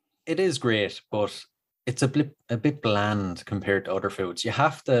great, but it's a bit bland compared to other foods. You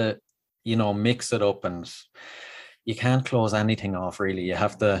have to, mix it up, and you can't close anything off really. You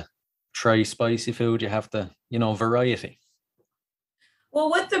have to try spicy food. You have to, variety. Well,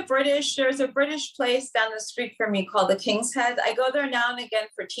 with the British, there's a British place down the street from me called the King's Head. I go there now and again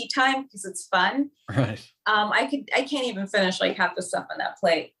for tea time because it's fun. Right. I can't even finish like half the stuff on that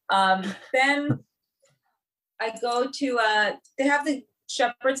plate. Then I go to they have the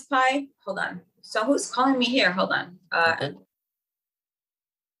shepherd's pie. Hold on. So who's calling me here? Hold on. Okay.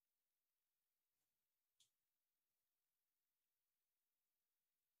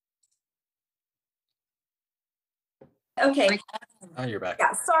 Okay. Oh, you're back.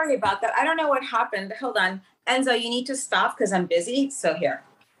 Yeah, sorry about that. I don't know what happened. Hold on. Enzo, you need to stop because I'm busy. So here.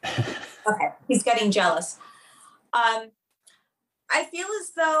 Okay. He's getting jealous. I feel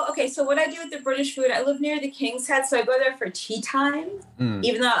as though, okay, so what I do with the British food, I live near the King's Head, so I go there for tea time,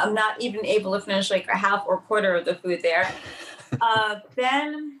 even though I'm not even able to finish like a half or quarter of the food there.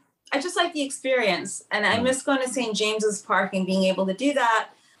 Then I just like the experience, and I miss going to St. James's Park and being able to do that.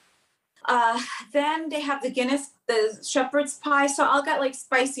 Then they have the Guinness, the shepherd's pie, so I'll get like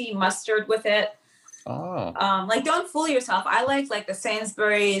spicy mustard with it. Oh. Like don't fool yourself. I like the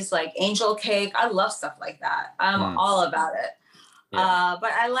Sainsbury's, like angel cake. I love stuff like that. I'm all about it. Yeah.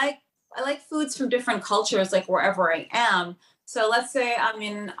 But I like foods from different cultures, like wherever I am. So let's say I'm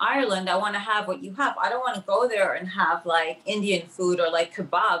in Ireland, I want to have what you have. I don't want to go there and have like Indian food or like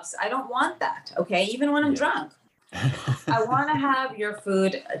kebabs. I don't want that. Okay. Even when I'm drunk, I want to have your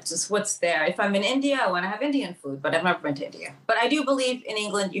food, just what's there. If I'm in India, I want to have Indian food, but I've never been to India. But I do believe in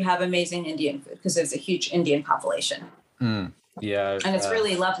England, you have amazing Indian food because there's a huge Indian population. Yeah. And it's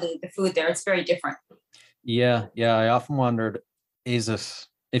really lovely. The food there, it's very different. Yeah. I often wondered, is it,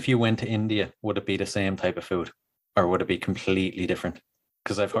 if you went to India, would it be the same type of food or would it be completely different?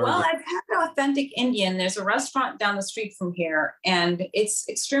 Because I've heard. Well, I've had authentic Indian. There's a restaurant down the street from here, and it's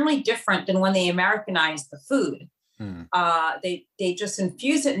extremely different than when they Americanize the food. They just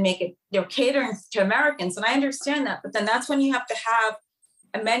infuse it and make it, they're catering to Americans. And I understand that, but then that's when you have to have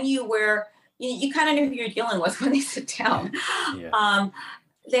a menu where you kind of know who you're dealing with when they sit down.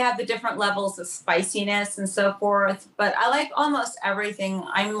 They have the different levels of spiciness and so forth, but I like almost everything.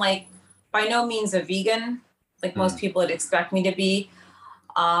 I'm like by no means a vegan, like most people would expect me to be.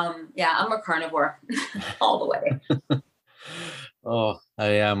 Yeah, I'm a carnivore all the way. Oh, I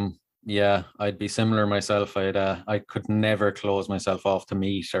am. Yeah, I'd be similar myself. I could never close myself off to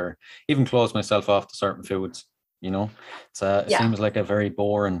meat or even close myself off to certain foods. It seems like a very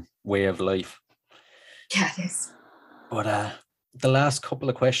boring way of life. Yeah, it is. But the last couple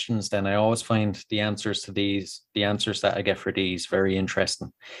of questions, then I always find the answers that I get for these very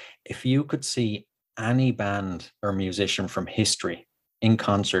interesting. If you could see any band or musician from history in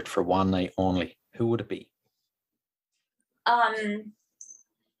concert for one night only, who would it be?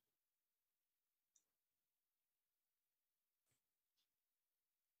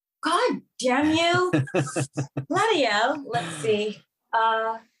 God damn you. Bloody hell. Let's see.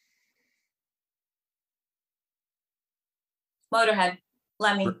 Motorhead.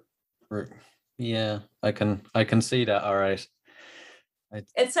 Lemmy. Yeah, I can see that. All right.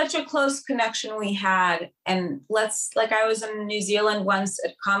 It's such a close connection we had. And I was in New Zealand once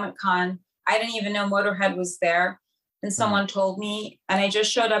at Comic-Con. I didn't even know Motorhead was there. And someone told me, and I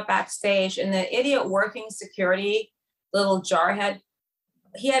just showed up backstage, and the idiot working security, little jarhead,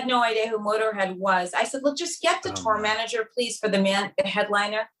 he had no idea who Motorhead was. I said, look, just get the tour manager, please, for the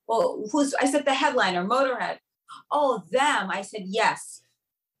headliner. Well, I said, the headliner, Motorhead. Oh, them. I said, yes.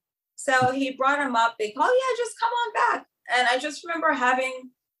 So he brought him up. They called, just come on back. And I just remember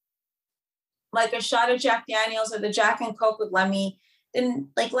having like a shot of Jack Daniels or the Jack and Coke with Lemmy. Then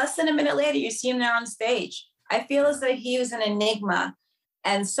like less than a minute later, you see him there on stage. I feel as though he was an enigma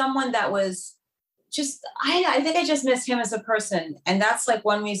and someone that was just, I think I just missed him as a person. And that's like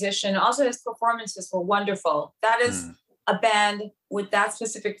one musician. Also, his performances were wonderful. That is a band with that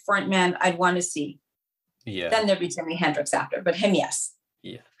specific front man I'd want to see. Yeah. Then there'd be Jimi Hendrix after, but him, yes.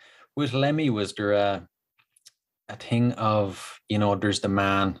 Yeah. With Lemmy, was there a thing of, there's the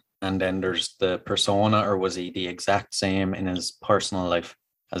man and then there's the persona, or was he the exact same in his personal life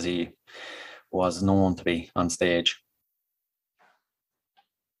as he was known to be on stage?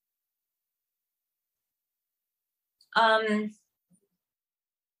 I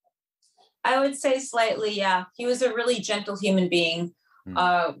would say slightly, yeah. He was a really gentle human being.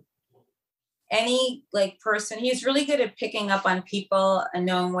 Any like person, he's really good at picking up on people and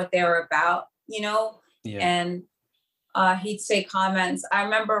knowing what they were about, and he'd say comments. I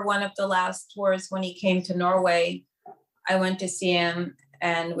remember one of the last tours when he came to Norway, I went to see him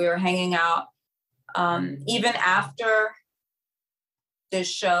and we were hanging out. Even after the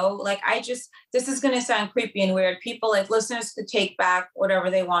show, like this is going to sound creepy and weird. People, like listeners, could take back whatever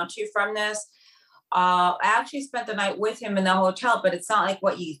they want to from this. I actually spent the night with him in the hotel, but it's not like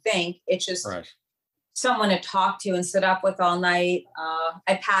what you think. It's just someone to talk to and sit up with all night.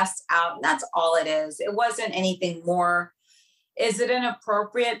 I passed out, and that's all it is. It wasn't anything more. is it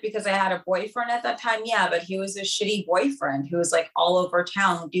inappropriate because I had a boyfriend at that time? Yeah, but he was a shitty boyfriend who was like all over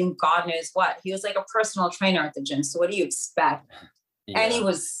town doing God knows what. He was like a personal trainer at the gym. So what do you expect? Yeah. And he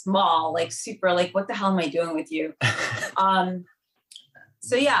was small, like super, like, what the hell am I doing with you?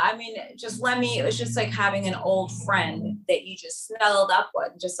 So yeah, I mean, just Lemmy, it was just like having an old friend that you just snuggled up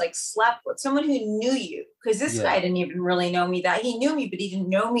with, just like slept with, someone who knew you. Because this guy didn't even really know me. That he knew me, but he didn't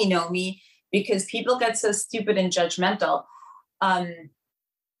know me because people get so stupid and judgmental.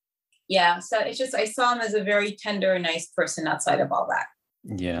 Yeah, so it's just, I saw him as a very tender, nice person outside of all that.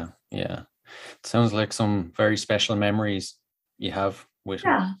 Yeah. It sounds like some very special memories you have with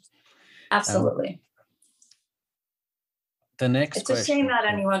him. Yeah, absolutely. The next it's question. A shame not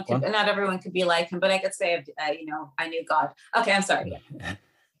everyone could be like him, but I could say, I knew God. Okay, I'm sorry.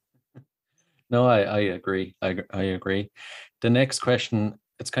 No, I agree. I agree. The next question,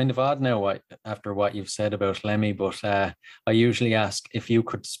 it's kind of odd now after what you've said about Lemmy, but I usually ask, if you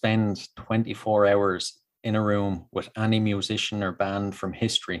could spend 24 hours in a room with any musician or band from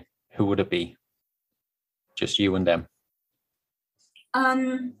history, who would it be? Just you and them.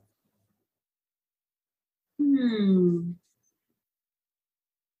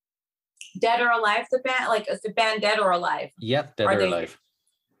 Dead or alive, the band? Like, is the band dead or alive? Yep, dead or alive.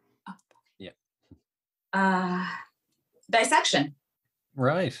 Yeah. Dissection.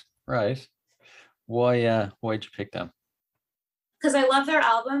 Right. Why'd you pick them? Because I love their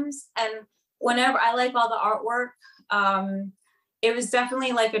albums, and whenever I like all the artwork. It was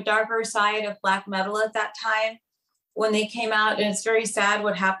definitely like a darker side of black metal at that time when they came out, and it's very sad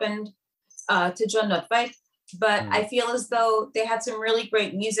what happened to John Notweit. But I feel as though they had some really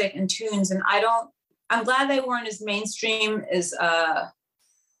great music and tunes, and I'm glad they weren't as mainstream as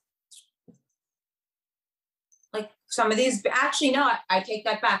like some of these. Actually, no, I take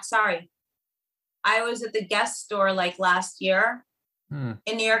that back. Sorry. I was at the Guest store like last year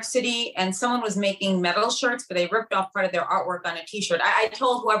in New York City, and someone was making metal shirts, but they ripped off part of their artwork on a t-shirt. I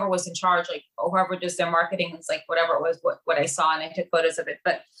told whoever was in charge, like whoever does their marketing, it's like whatever it was, what I saw, and I took photos of it.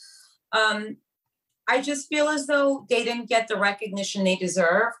 But I just feel as though they didn't get the recognition they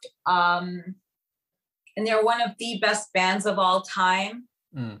deserved. And they're one of the best bands of all time.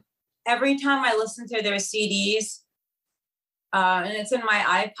 Every time I listen to their CDs, and it's in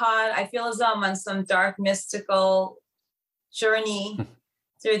my iPod, I feel as though I'm on some dark, mystical journey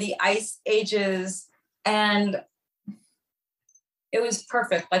through the ice ages. And it was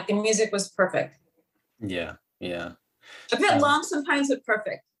perfect. Like, the music was perfect. Yeah. A bit long sometimes, but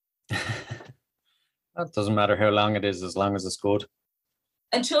perfect. That doesn't matter how long it is, as long as it's good.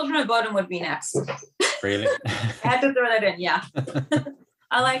 And Children of Bodom would be next. Really? I had to throw that in, yeah.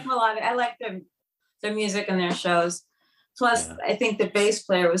 I like them a lot. I like their music and their shows. Plus, I think the bass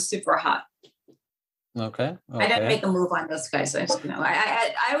player was super hot. Okay. I didn't make a move on those guys. I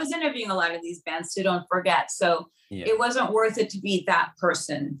was interviewing a lot of these bands too, don't forget. So it wasn't worth it to be that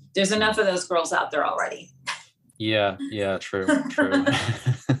person. There's enough of those girls out there already. Yeah, true.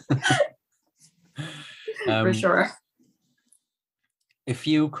 For sure. If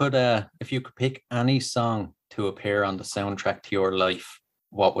you could pick any song to appear on the soundtrack to your life,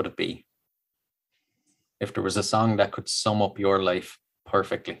 what would it be? If there was a song that could sum up your life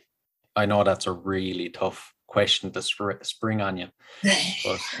perfectly. I know that's a really tough question to spring on you.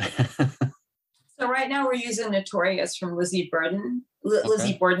 But So right now we're using Notorious from Lizzie Borden.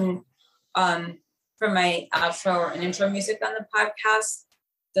 Lizzie Borden for my outro and intro music on the podcast.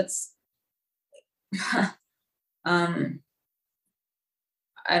 That's I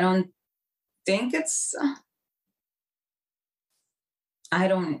don't think it's I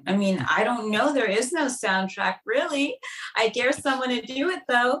don't know. There is no soundtrack, really. I dare someone to do it,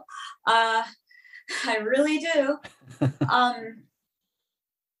 though. I really do.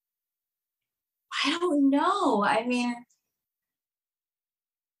 I don't know. I mean,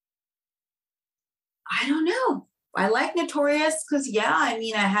 I don't know. I like Notorious because, I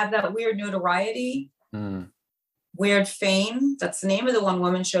have that weird notoriety, weird fame. That's the name of the one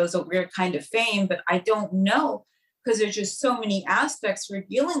woman show, is a weird kind of fame, but I don't know. Because there's just so many aspects we're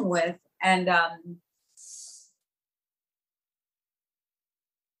dealing with. And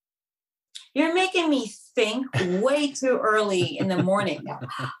you're making me think way too early in the morning.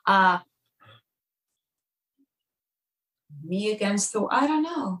 Me against the, I don't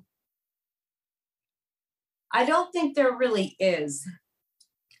know. I don't think there really is.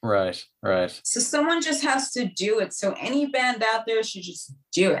 Right. So someone just has to do it. So any band out there should just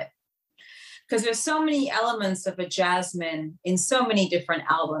do it. Because there's so many elements of a Jasmin in so many different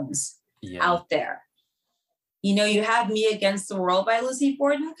albums out there. You have Me Against the World by Lizzie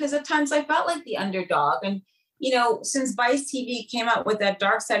Borden, because at times I felt like the underdog. And since Vice TV came out with that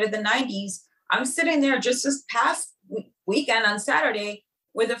Dark Side of the 90s, I'm sitting there just this past weekend on Saturday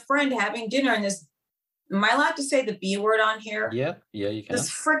with a friend having dinner, and this, am I allowed to say the B word on here? Yeah, you can. This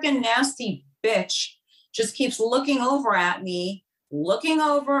freaking nasty bitch just keeps looking over at me, okay,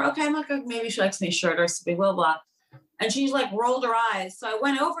 I'm like, maybe she likes my shirt or something, blah, blah. And she's like rolled her eyes. So I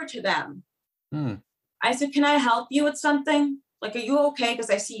went over to them. I said, can I help you with something? Like, are you okay? Because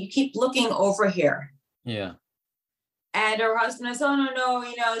I see you keep looking over here. Yeah. And her husband is, oh,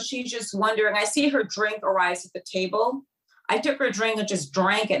 no, she's just wondering. I see her drink arise at the table. I took her drink and just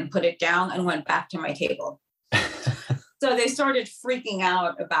drank it and put it down and went back to my table. So they started freaking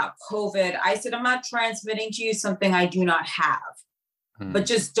out about COVID. I said, I'm not transmitting to you something I do not have. But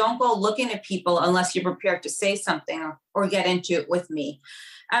just don't go looking at people unless you're prepared to say something or get into it with me.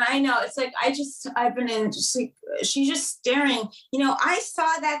 And I know it's like, I've been in, just like, she's just staring, I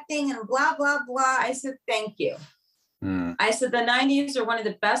saw that thing and blah, blah, blah. I said, thank you. I said, the 90s are one of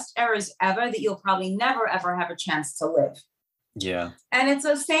the best eras ever that you'll probably never, ever have a chance to live. Yeah. And it's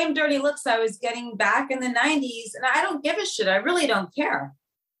those same dirty looks I was getting back in the 90s. And I don't give a shit. I really don't care.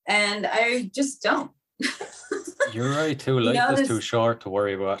 And I just don't. You're right too. Life is too short to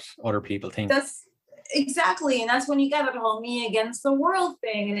worry about other people think. That's exactly. And that's when you get that whole me against the world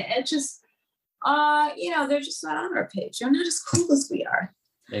thing. And it just, they're just not on our page. They're not as cool as we are.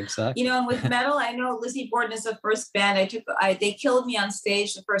 Exactly. And with metal, I know Lizzie Borden is the first band they killed me on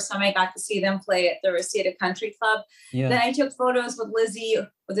stage the first time I got to see them play at the Reseda Country Club. Yeah. Then I took photos with Lizzie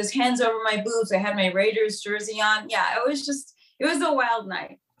with his hands over my boobs. I had my Raiders jersey on. Yeah, it was a wild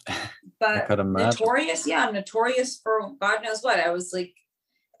night. But notorious, I'm notorious for God knows what. I was like,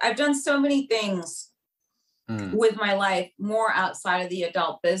 I've done so many things with my life, more outside of the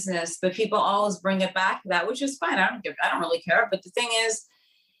adult business, but people always bring it back to that, which is fine. I don't really care. But the thing is,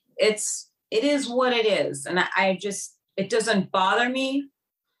 it is what it is. And it doesn't bother me,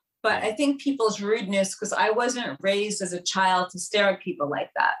 but I think people's rudeness, because I wasn't raised as a child to stare at people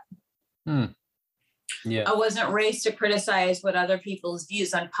like that. Yeah. I wasn't raised to criticize what other people's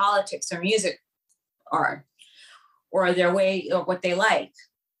views on politics or music are, or their way, or what they like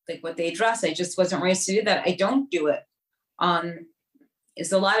what they dress. I just wasn't raised to do that. I don't do it.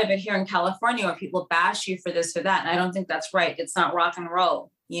 There's a lot of it here in California where people bash you for this or that. And I don't think that's right. It's not rock and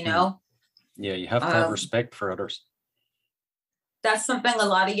roll, Yeah, you have to have respect for others. That's something a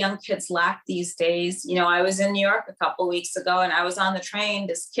lot of young kids lack these days. I was in New York a couple of weeks ago and I was on the train.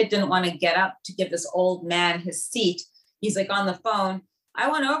 This kid didn't want to get up to give this old man his seat. He's like on the phone. I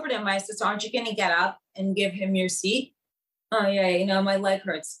went over to him. I said, so aren't you going to get up and give him your seat? Oh, yeah, my leg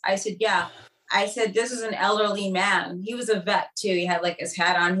hurts. I said, yeah. I said, this is an elderly man. He was a vet too. He had like his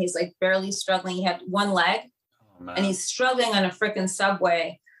hat on. He's like barely struggling. He had one leg and he's struggling on a freaking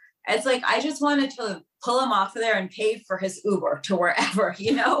subway. It's like, I just wanted to pull him off of there and pay for his Uber to wherever,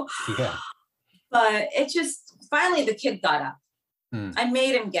 Yeah. But it just, finally the kid got up. I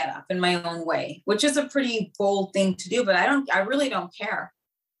made him get up in my own way, which is a pretty bold thing to do, but I really don't care.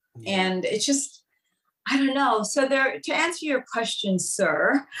 Yeah. And it's just, I don't know. So to answer your question,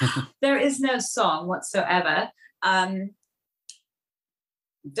 sir, there is no song whatsoever that'll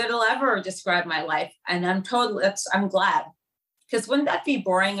ever describe my life. And I'm glad. Because wouldn't that be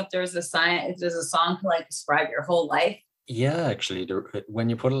boring if there's a song to like describe your whole life? Yeah, actually, when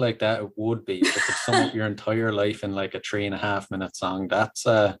you put it like that, it would be. But to sum up your entire life in like a 3.5-minute song, that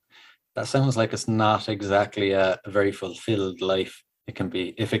sounds like it's not exactly a very fulfilled life. It can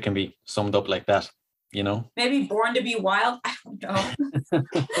be, if it can be summed up like that, Maybe Born to be Wild. I don't know.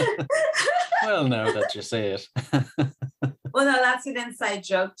 Well, now that you say it. Well, no, that's an inside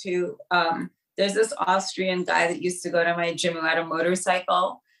joke too. There's this Austrian guy that used to go to my gym who had a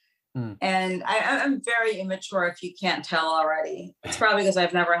motorcycle. And I'm very immature, if you can't tell already. It's probably because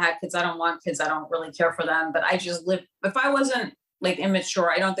I've never had kids. I don't want kids. I don't really care for them. But I just live. If I wasn't like immature,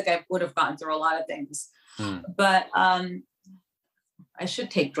 I don't think I would have gotten through a lot of things. But I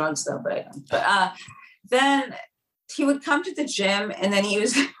should take drugs though, but I don't. But then he would come to the gym and then he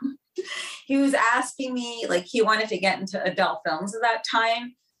was asking me, like, he wanted to get into adult films at that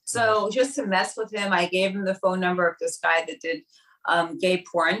time. So just to mess with him, I gave him the phone number of this guy that did gay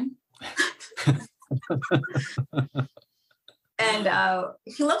porn. And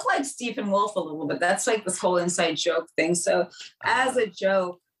he looked like Stephen Wolf a little bit. That's like this whole inside joke thing. So as a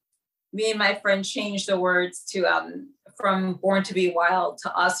joke, me and my friend changed the words to from Born to be Wild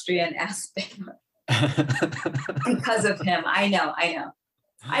to Austrian Aspen. Because of him. I know.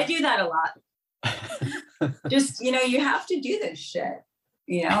 I do that a lot. Just, you have to do this shit.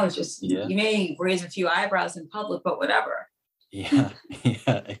 It's just, You may raise a few eyebrows in public, but whatever. Yeah,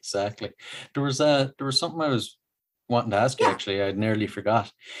 yeah, exactly. There was something I was wanting to ask you, Yeah. actually. I'd nearly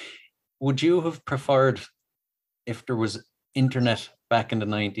forgot. Would you have preferred if there was internet back in the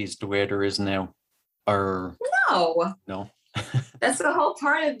 90s the way there is now? Or No, no? that's the whole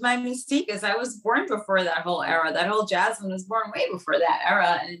part of my mystique is I was born before that whole era. That whole Jasmine was born way before that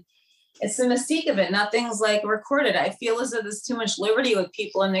era. And it's the mystique of it. Nothing's like recorded. I feel as though there's too much liberty with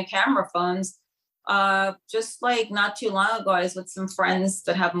people and their camera phones. Just like not too long ago, I was with some friends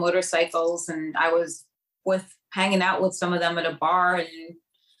that have motorcycles, and I was hanging out with some of them at a bar,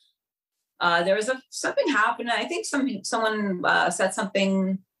 and there was something happened. I think someone said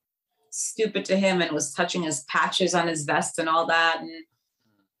something stupid to him and was touching his patches on his vest and all that. And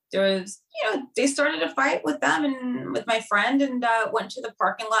there was, they started a fight with them and with my friend, and went to the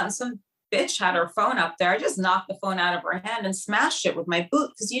parking lot, and some bitch had her phone up there. I just knocked the phone out of her hand and smashed it with my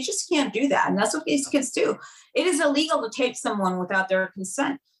boot, because you just can't do that. And that's what these kids do. It is illegal to tape someone without their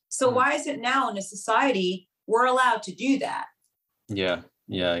consent. So why is it now in a society we're allowed to do that? Yeah,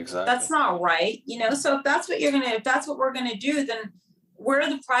 yeah, exactly. That's not right. So if that's what we're gonna do, then where are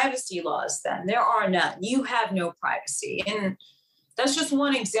the privacy laws then? There are none. You have no privacy. And that's just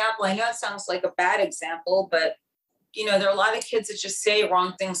one example. I know it sounds like a bad example, but there are a lot of kids that just say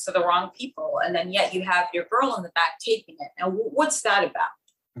wrong things to the wrong people. And then yet you have your girl in the back taping it. Now, what's that about?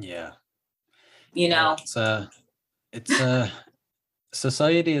 Yeah. It's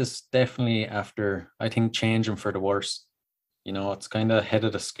Society is definitely after, I think, changing for the worse. It's kind of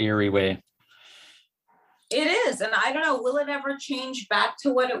headed a scary way. It is. And I don't know, will it ever change back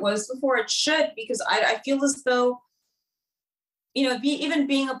to what it was before? It should, because I feel as though, even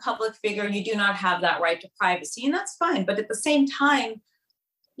being a public figure, you do not have that right to privacy, and that's fine. But at the same time,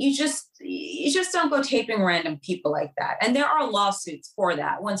 you just don't go taping random people like that. And there are lawsuits for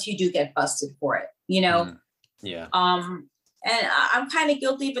that once you do get busted for it, Yeah. And I'm kind of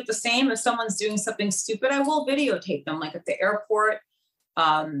guilty, but the same, if someone's doing something stupid, I will videotape them, like at the airport.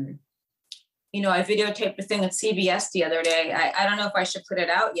 I videotaped a thing at CBS the other day. I don't know if I should put it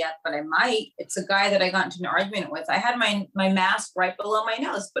out yet, but I might. It's a guy that I got into an argument with. I had my mask right below my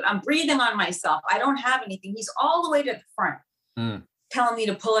nose, but I'm breathing on myself. I don't have anything. He's all the way to the front, telling me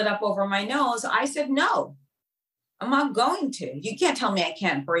to pull it up over my nose. I said, no, I'm not going to. You can't tell me I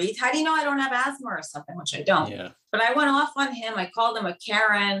can't breathe. How do you know I don't have asthma or something, which I don't? Yeah. But I went off on him. I called him a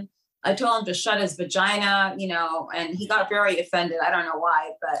Karen. I told him to shut his vagina, and he got very offended. I don't know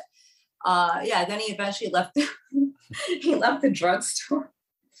why, but then he eventually left. He left the drugstore.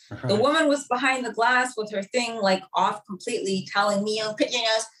 Right. The woman was behind the glass with her thing like off completely, telling me, put your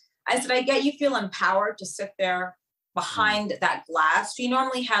nose. I said, I get you feel empowered to sit there behind that glass. She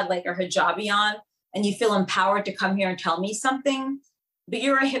normally had like her hijabi on, and you feel empowered to come here and tell me something, but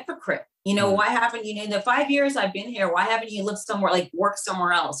you're a hypocrite. Why haven't you, in the 5 years I've been here, why haven't you lived somewhere, like work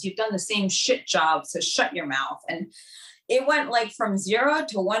somewhere else? You've done the same shit job, so shut your mouth. And it went like from 0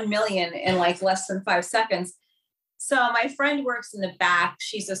 to 1 million in like less than 5 seconds. So my friend works in the back.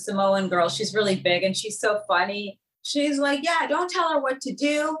 She's a Samoan girl. She's really big and she's so funny. She's like, yeah, don't tell her what to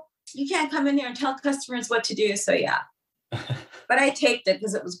do. You can't come in here and tell customers what to do. So yeah. But I taped it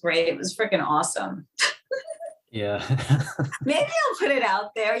because it was great. It was freaking awesome. Yeah. Maybe I'll put it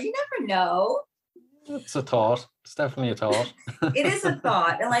out there. You never know. It's a thought. It's definitely a thought. It is a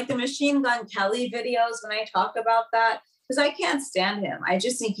thought. And like the Machine Gun Kelly videos, when I talk about that, because I can't stand him. I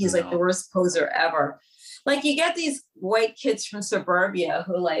just think he's like the worst poser ever. Like you get these white kids from suburbia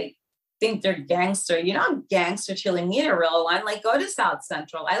who like think they're gangster. You're not gangster till you meet a real one. Like go to South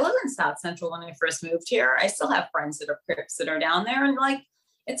Central. I lived in South Central when I first moved here. I still have friends that are Crips that are down there, and like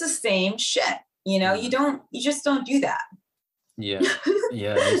it's the same shit. You just don't do that. Yeah.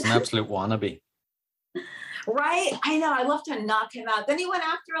 Yeah. He's an absolute wannabe. Right? I know. I love to knock him out. Then he went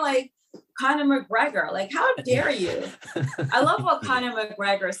after like Conor McGregor. Like, how dare you? I love what Conor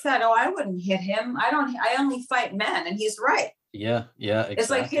McGregor said. Oh, I wouldn't hit him. I only fight men. And he's right. Yeah. Yeah. Exactly. It's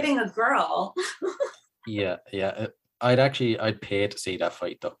like hitting a girl. Yeah. Yeah. I'd pay to see that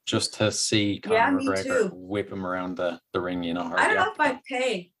fight though, just to see Conor McGregor whip him around the ring, I don't know if I'd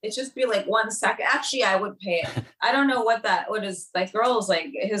pay. It'd just be like 1 second. Actually, I would pay it. I don't know what is like. Girls, like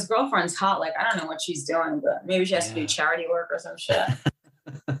his girlfriend's hot. Like, I don't know what she's doing, but maybe she has to do charity work or some shit.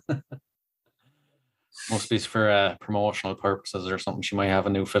 Must be for promotional purposes or something. She might have a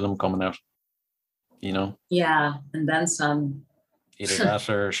new film coming out, Yeah, and then some. Either that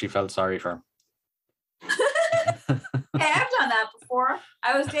or she felt sorry for him. Hey, I've done that before.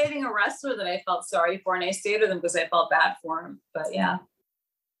 I was dating a wrestler that I felt sorry for, and I stayed with him because I felt bad for him. But yeah,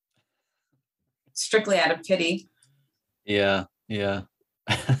 strictly out of pity. Yeah, yeah.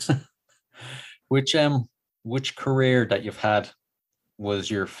 Which which career that you've had was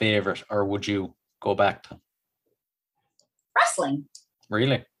your favorite, or would you go back to? Wrestling.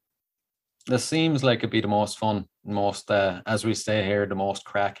 Really? This seems like it'd be the most fun, most, as we say here, the most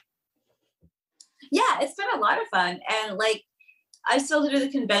crack. Yeah, it's been a lot of fun. And like, I still do the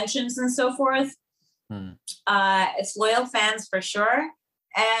conventions and so forth. It's loyal fans for sure.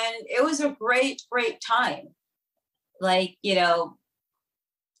 And it was a great, great time. Like, you know,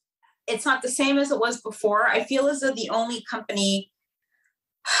 it's not the same as it was before. I feel as though the only company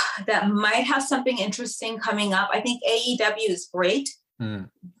that might have something interesting coming up, I think AEW is great.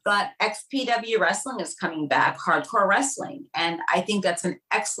 But XPW wrestling is coming back, hardcore wrestling. And I think that's an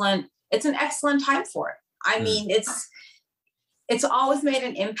excellent time for it. I mean, it's always made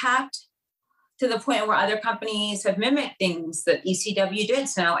an impact to the point where other companies have mimicked things that ECW did.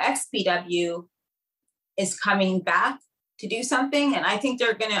 So now XPW is coming back to do something. And I think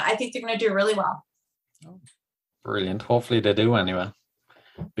they're gonna do really well. Brilliant. Hopefully they do anyway.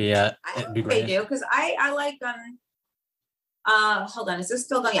 It'd be great. They do, because I like hold on, is this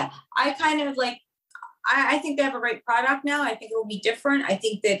still going? Yeah. I kind of like, I think they have a great product now. I think it will be different. I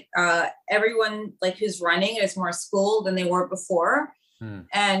think that everyone like who's running it is more schooled than they were before.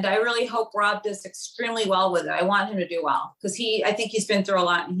 And I really hope Rob does extremely well with it. I want him to do well, because I think he's been through a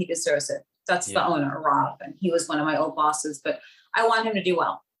lot and he deserves it. That's the owner, Rob, and he was one of my old bosses, but I want him to do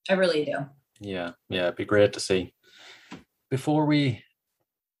well. I really do. Yeah, it'd be great to see. Before we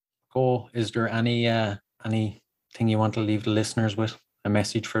go, is there anything you want to leave the listeners with? A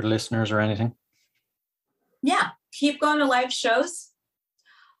message for the listeners or anything? Yeah, keep going to live shows.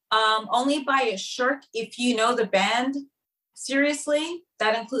 Only buy a shirt if you know the band. Seriously,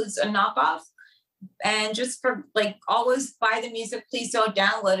 that includes a knockoff. And just for like, always buy the music. Please don't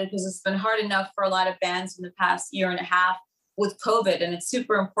download it, because it's been hard enough for a lot of bands in the past year and a half with COVID. And it's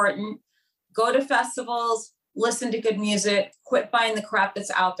super important. Go to festivals, listen to good music, quit buying the crap that's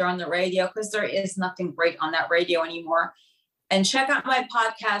out there on the radio, because there is nothing great on that radio anymore. And check out my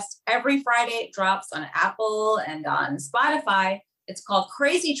podcast. Every Friday it drops on Apple and on Spotify. It's called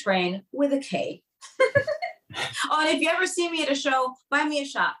Crazy Train with a K. Oh, and if you ever see me at a show, buy me a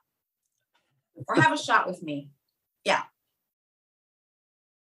shot or have a shot with me.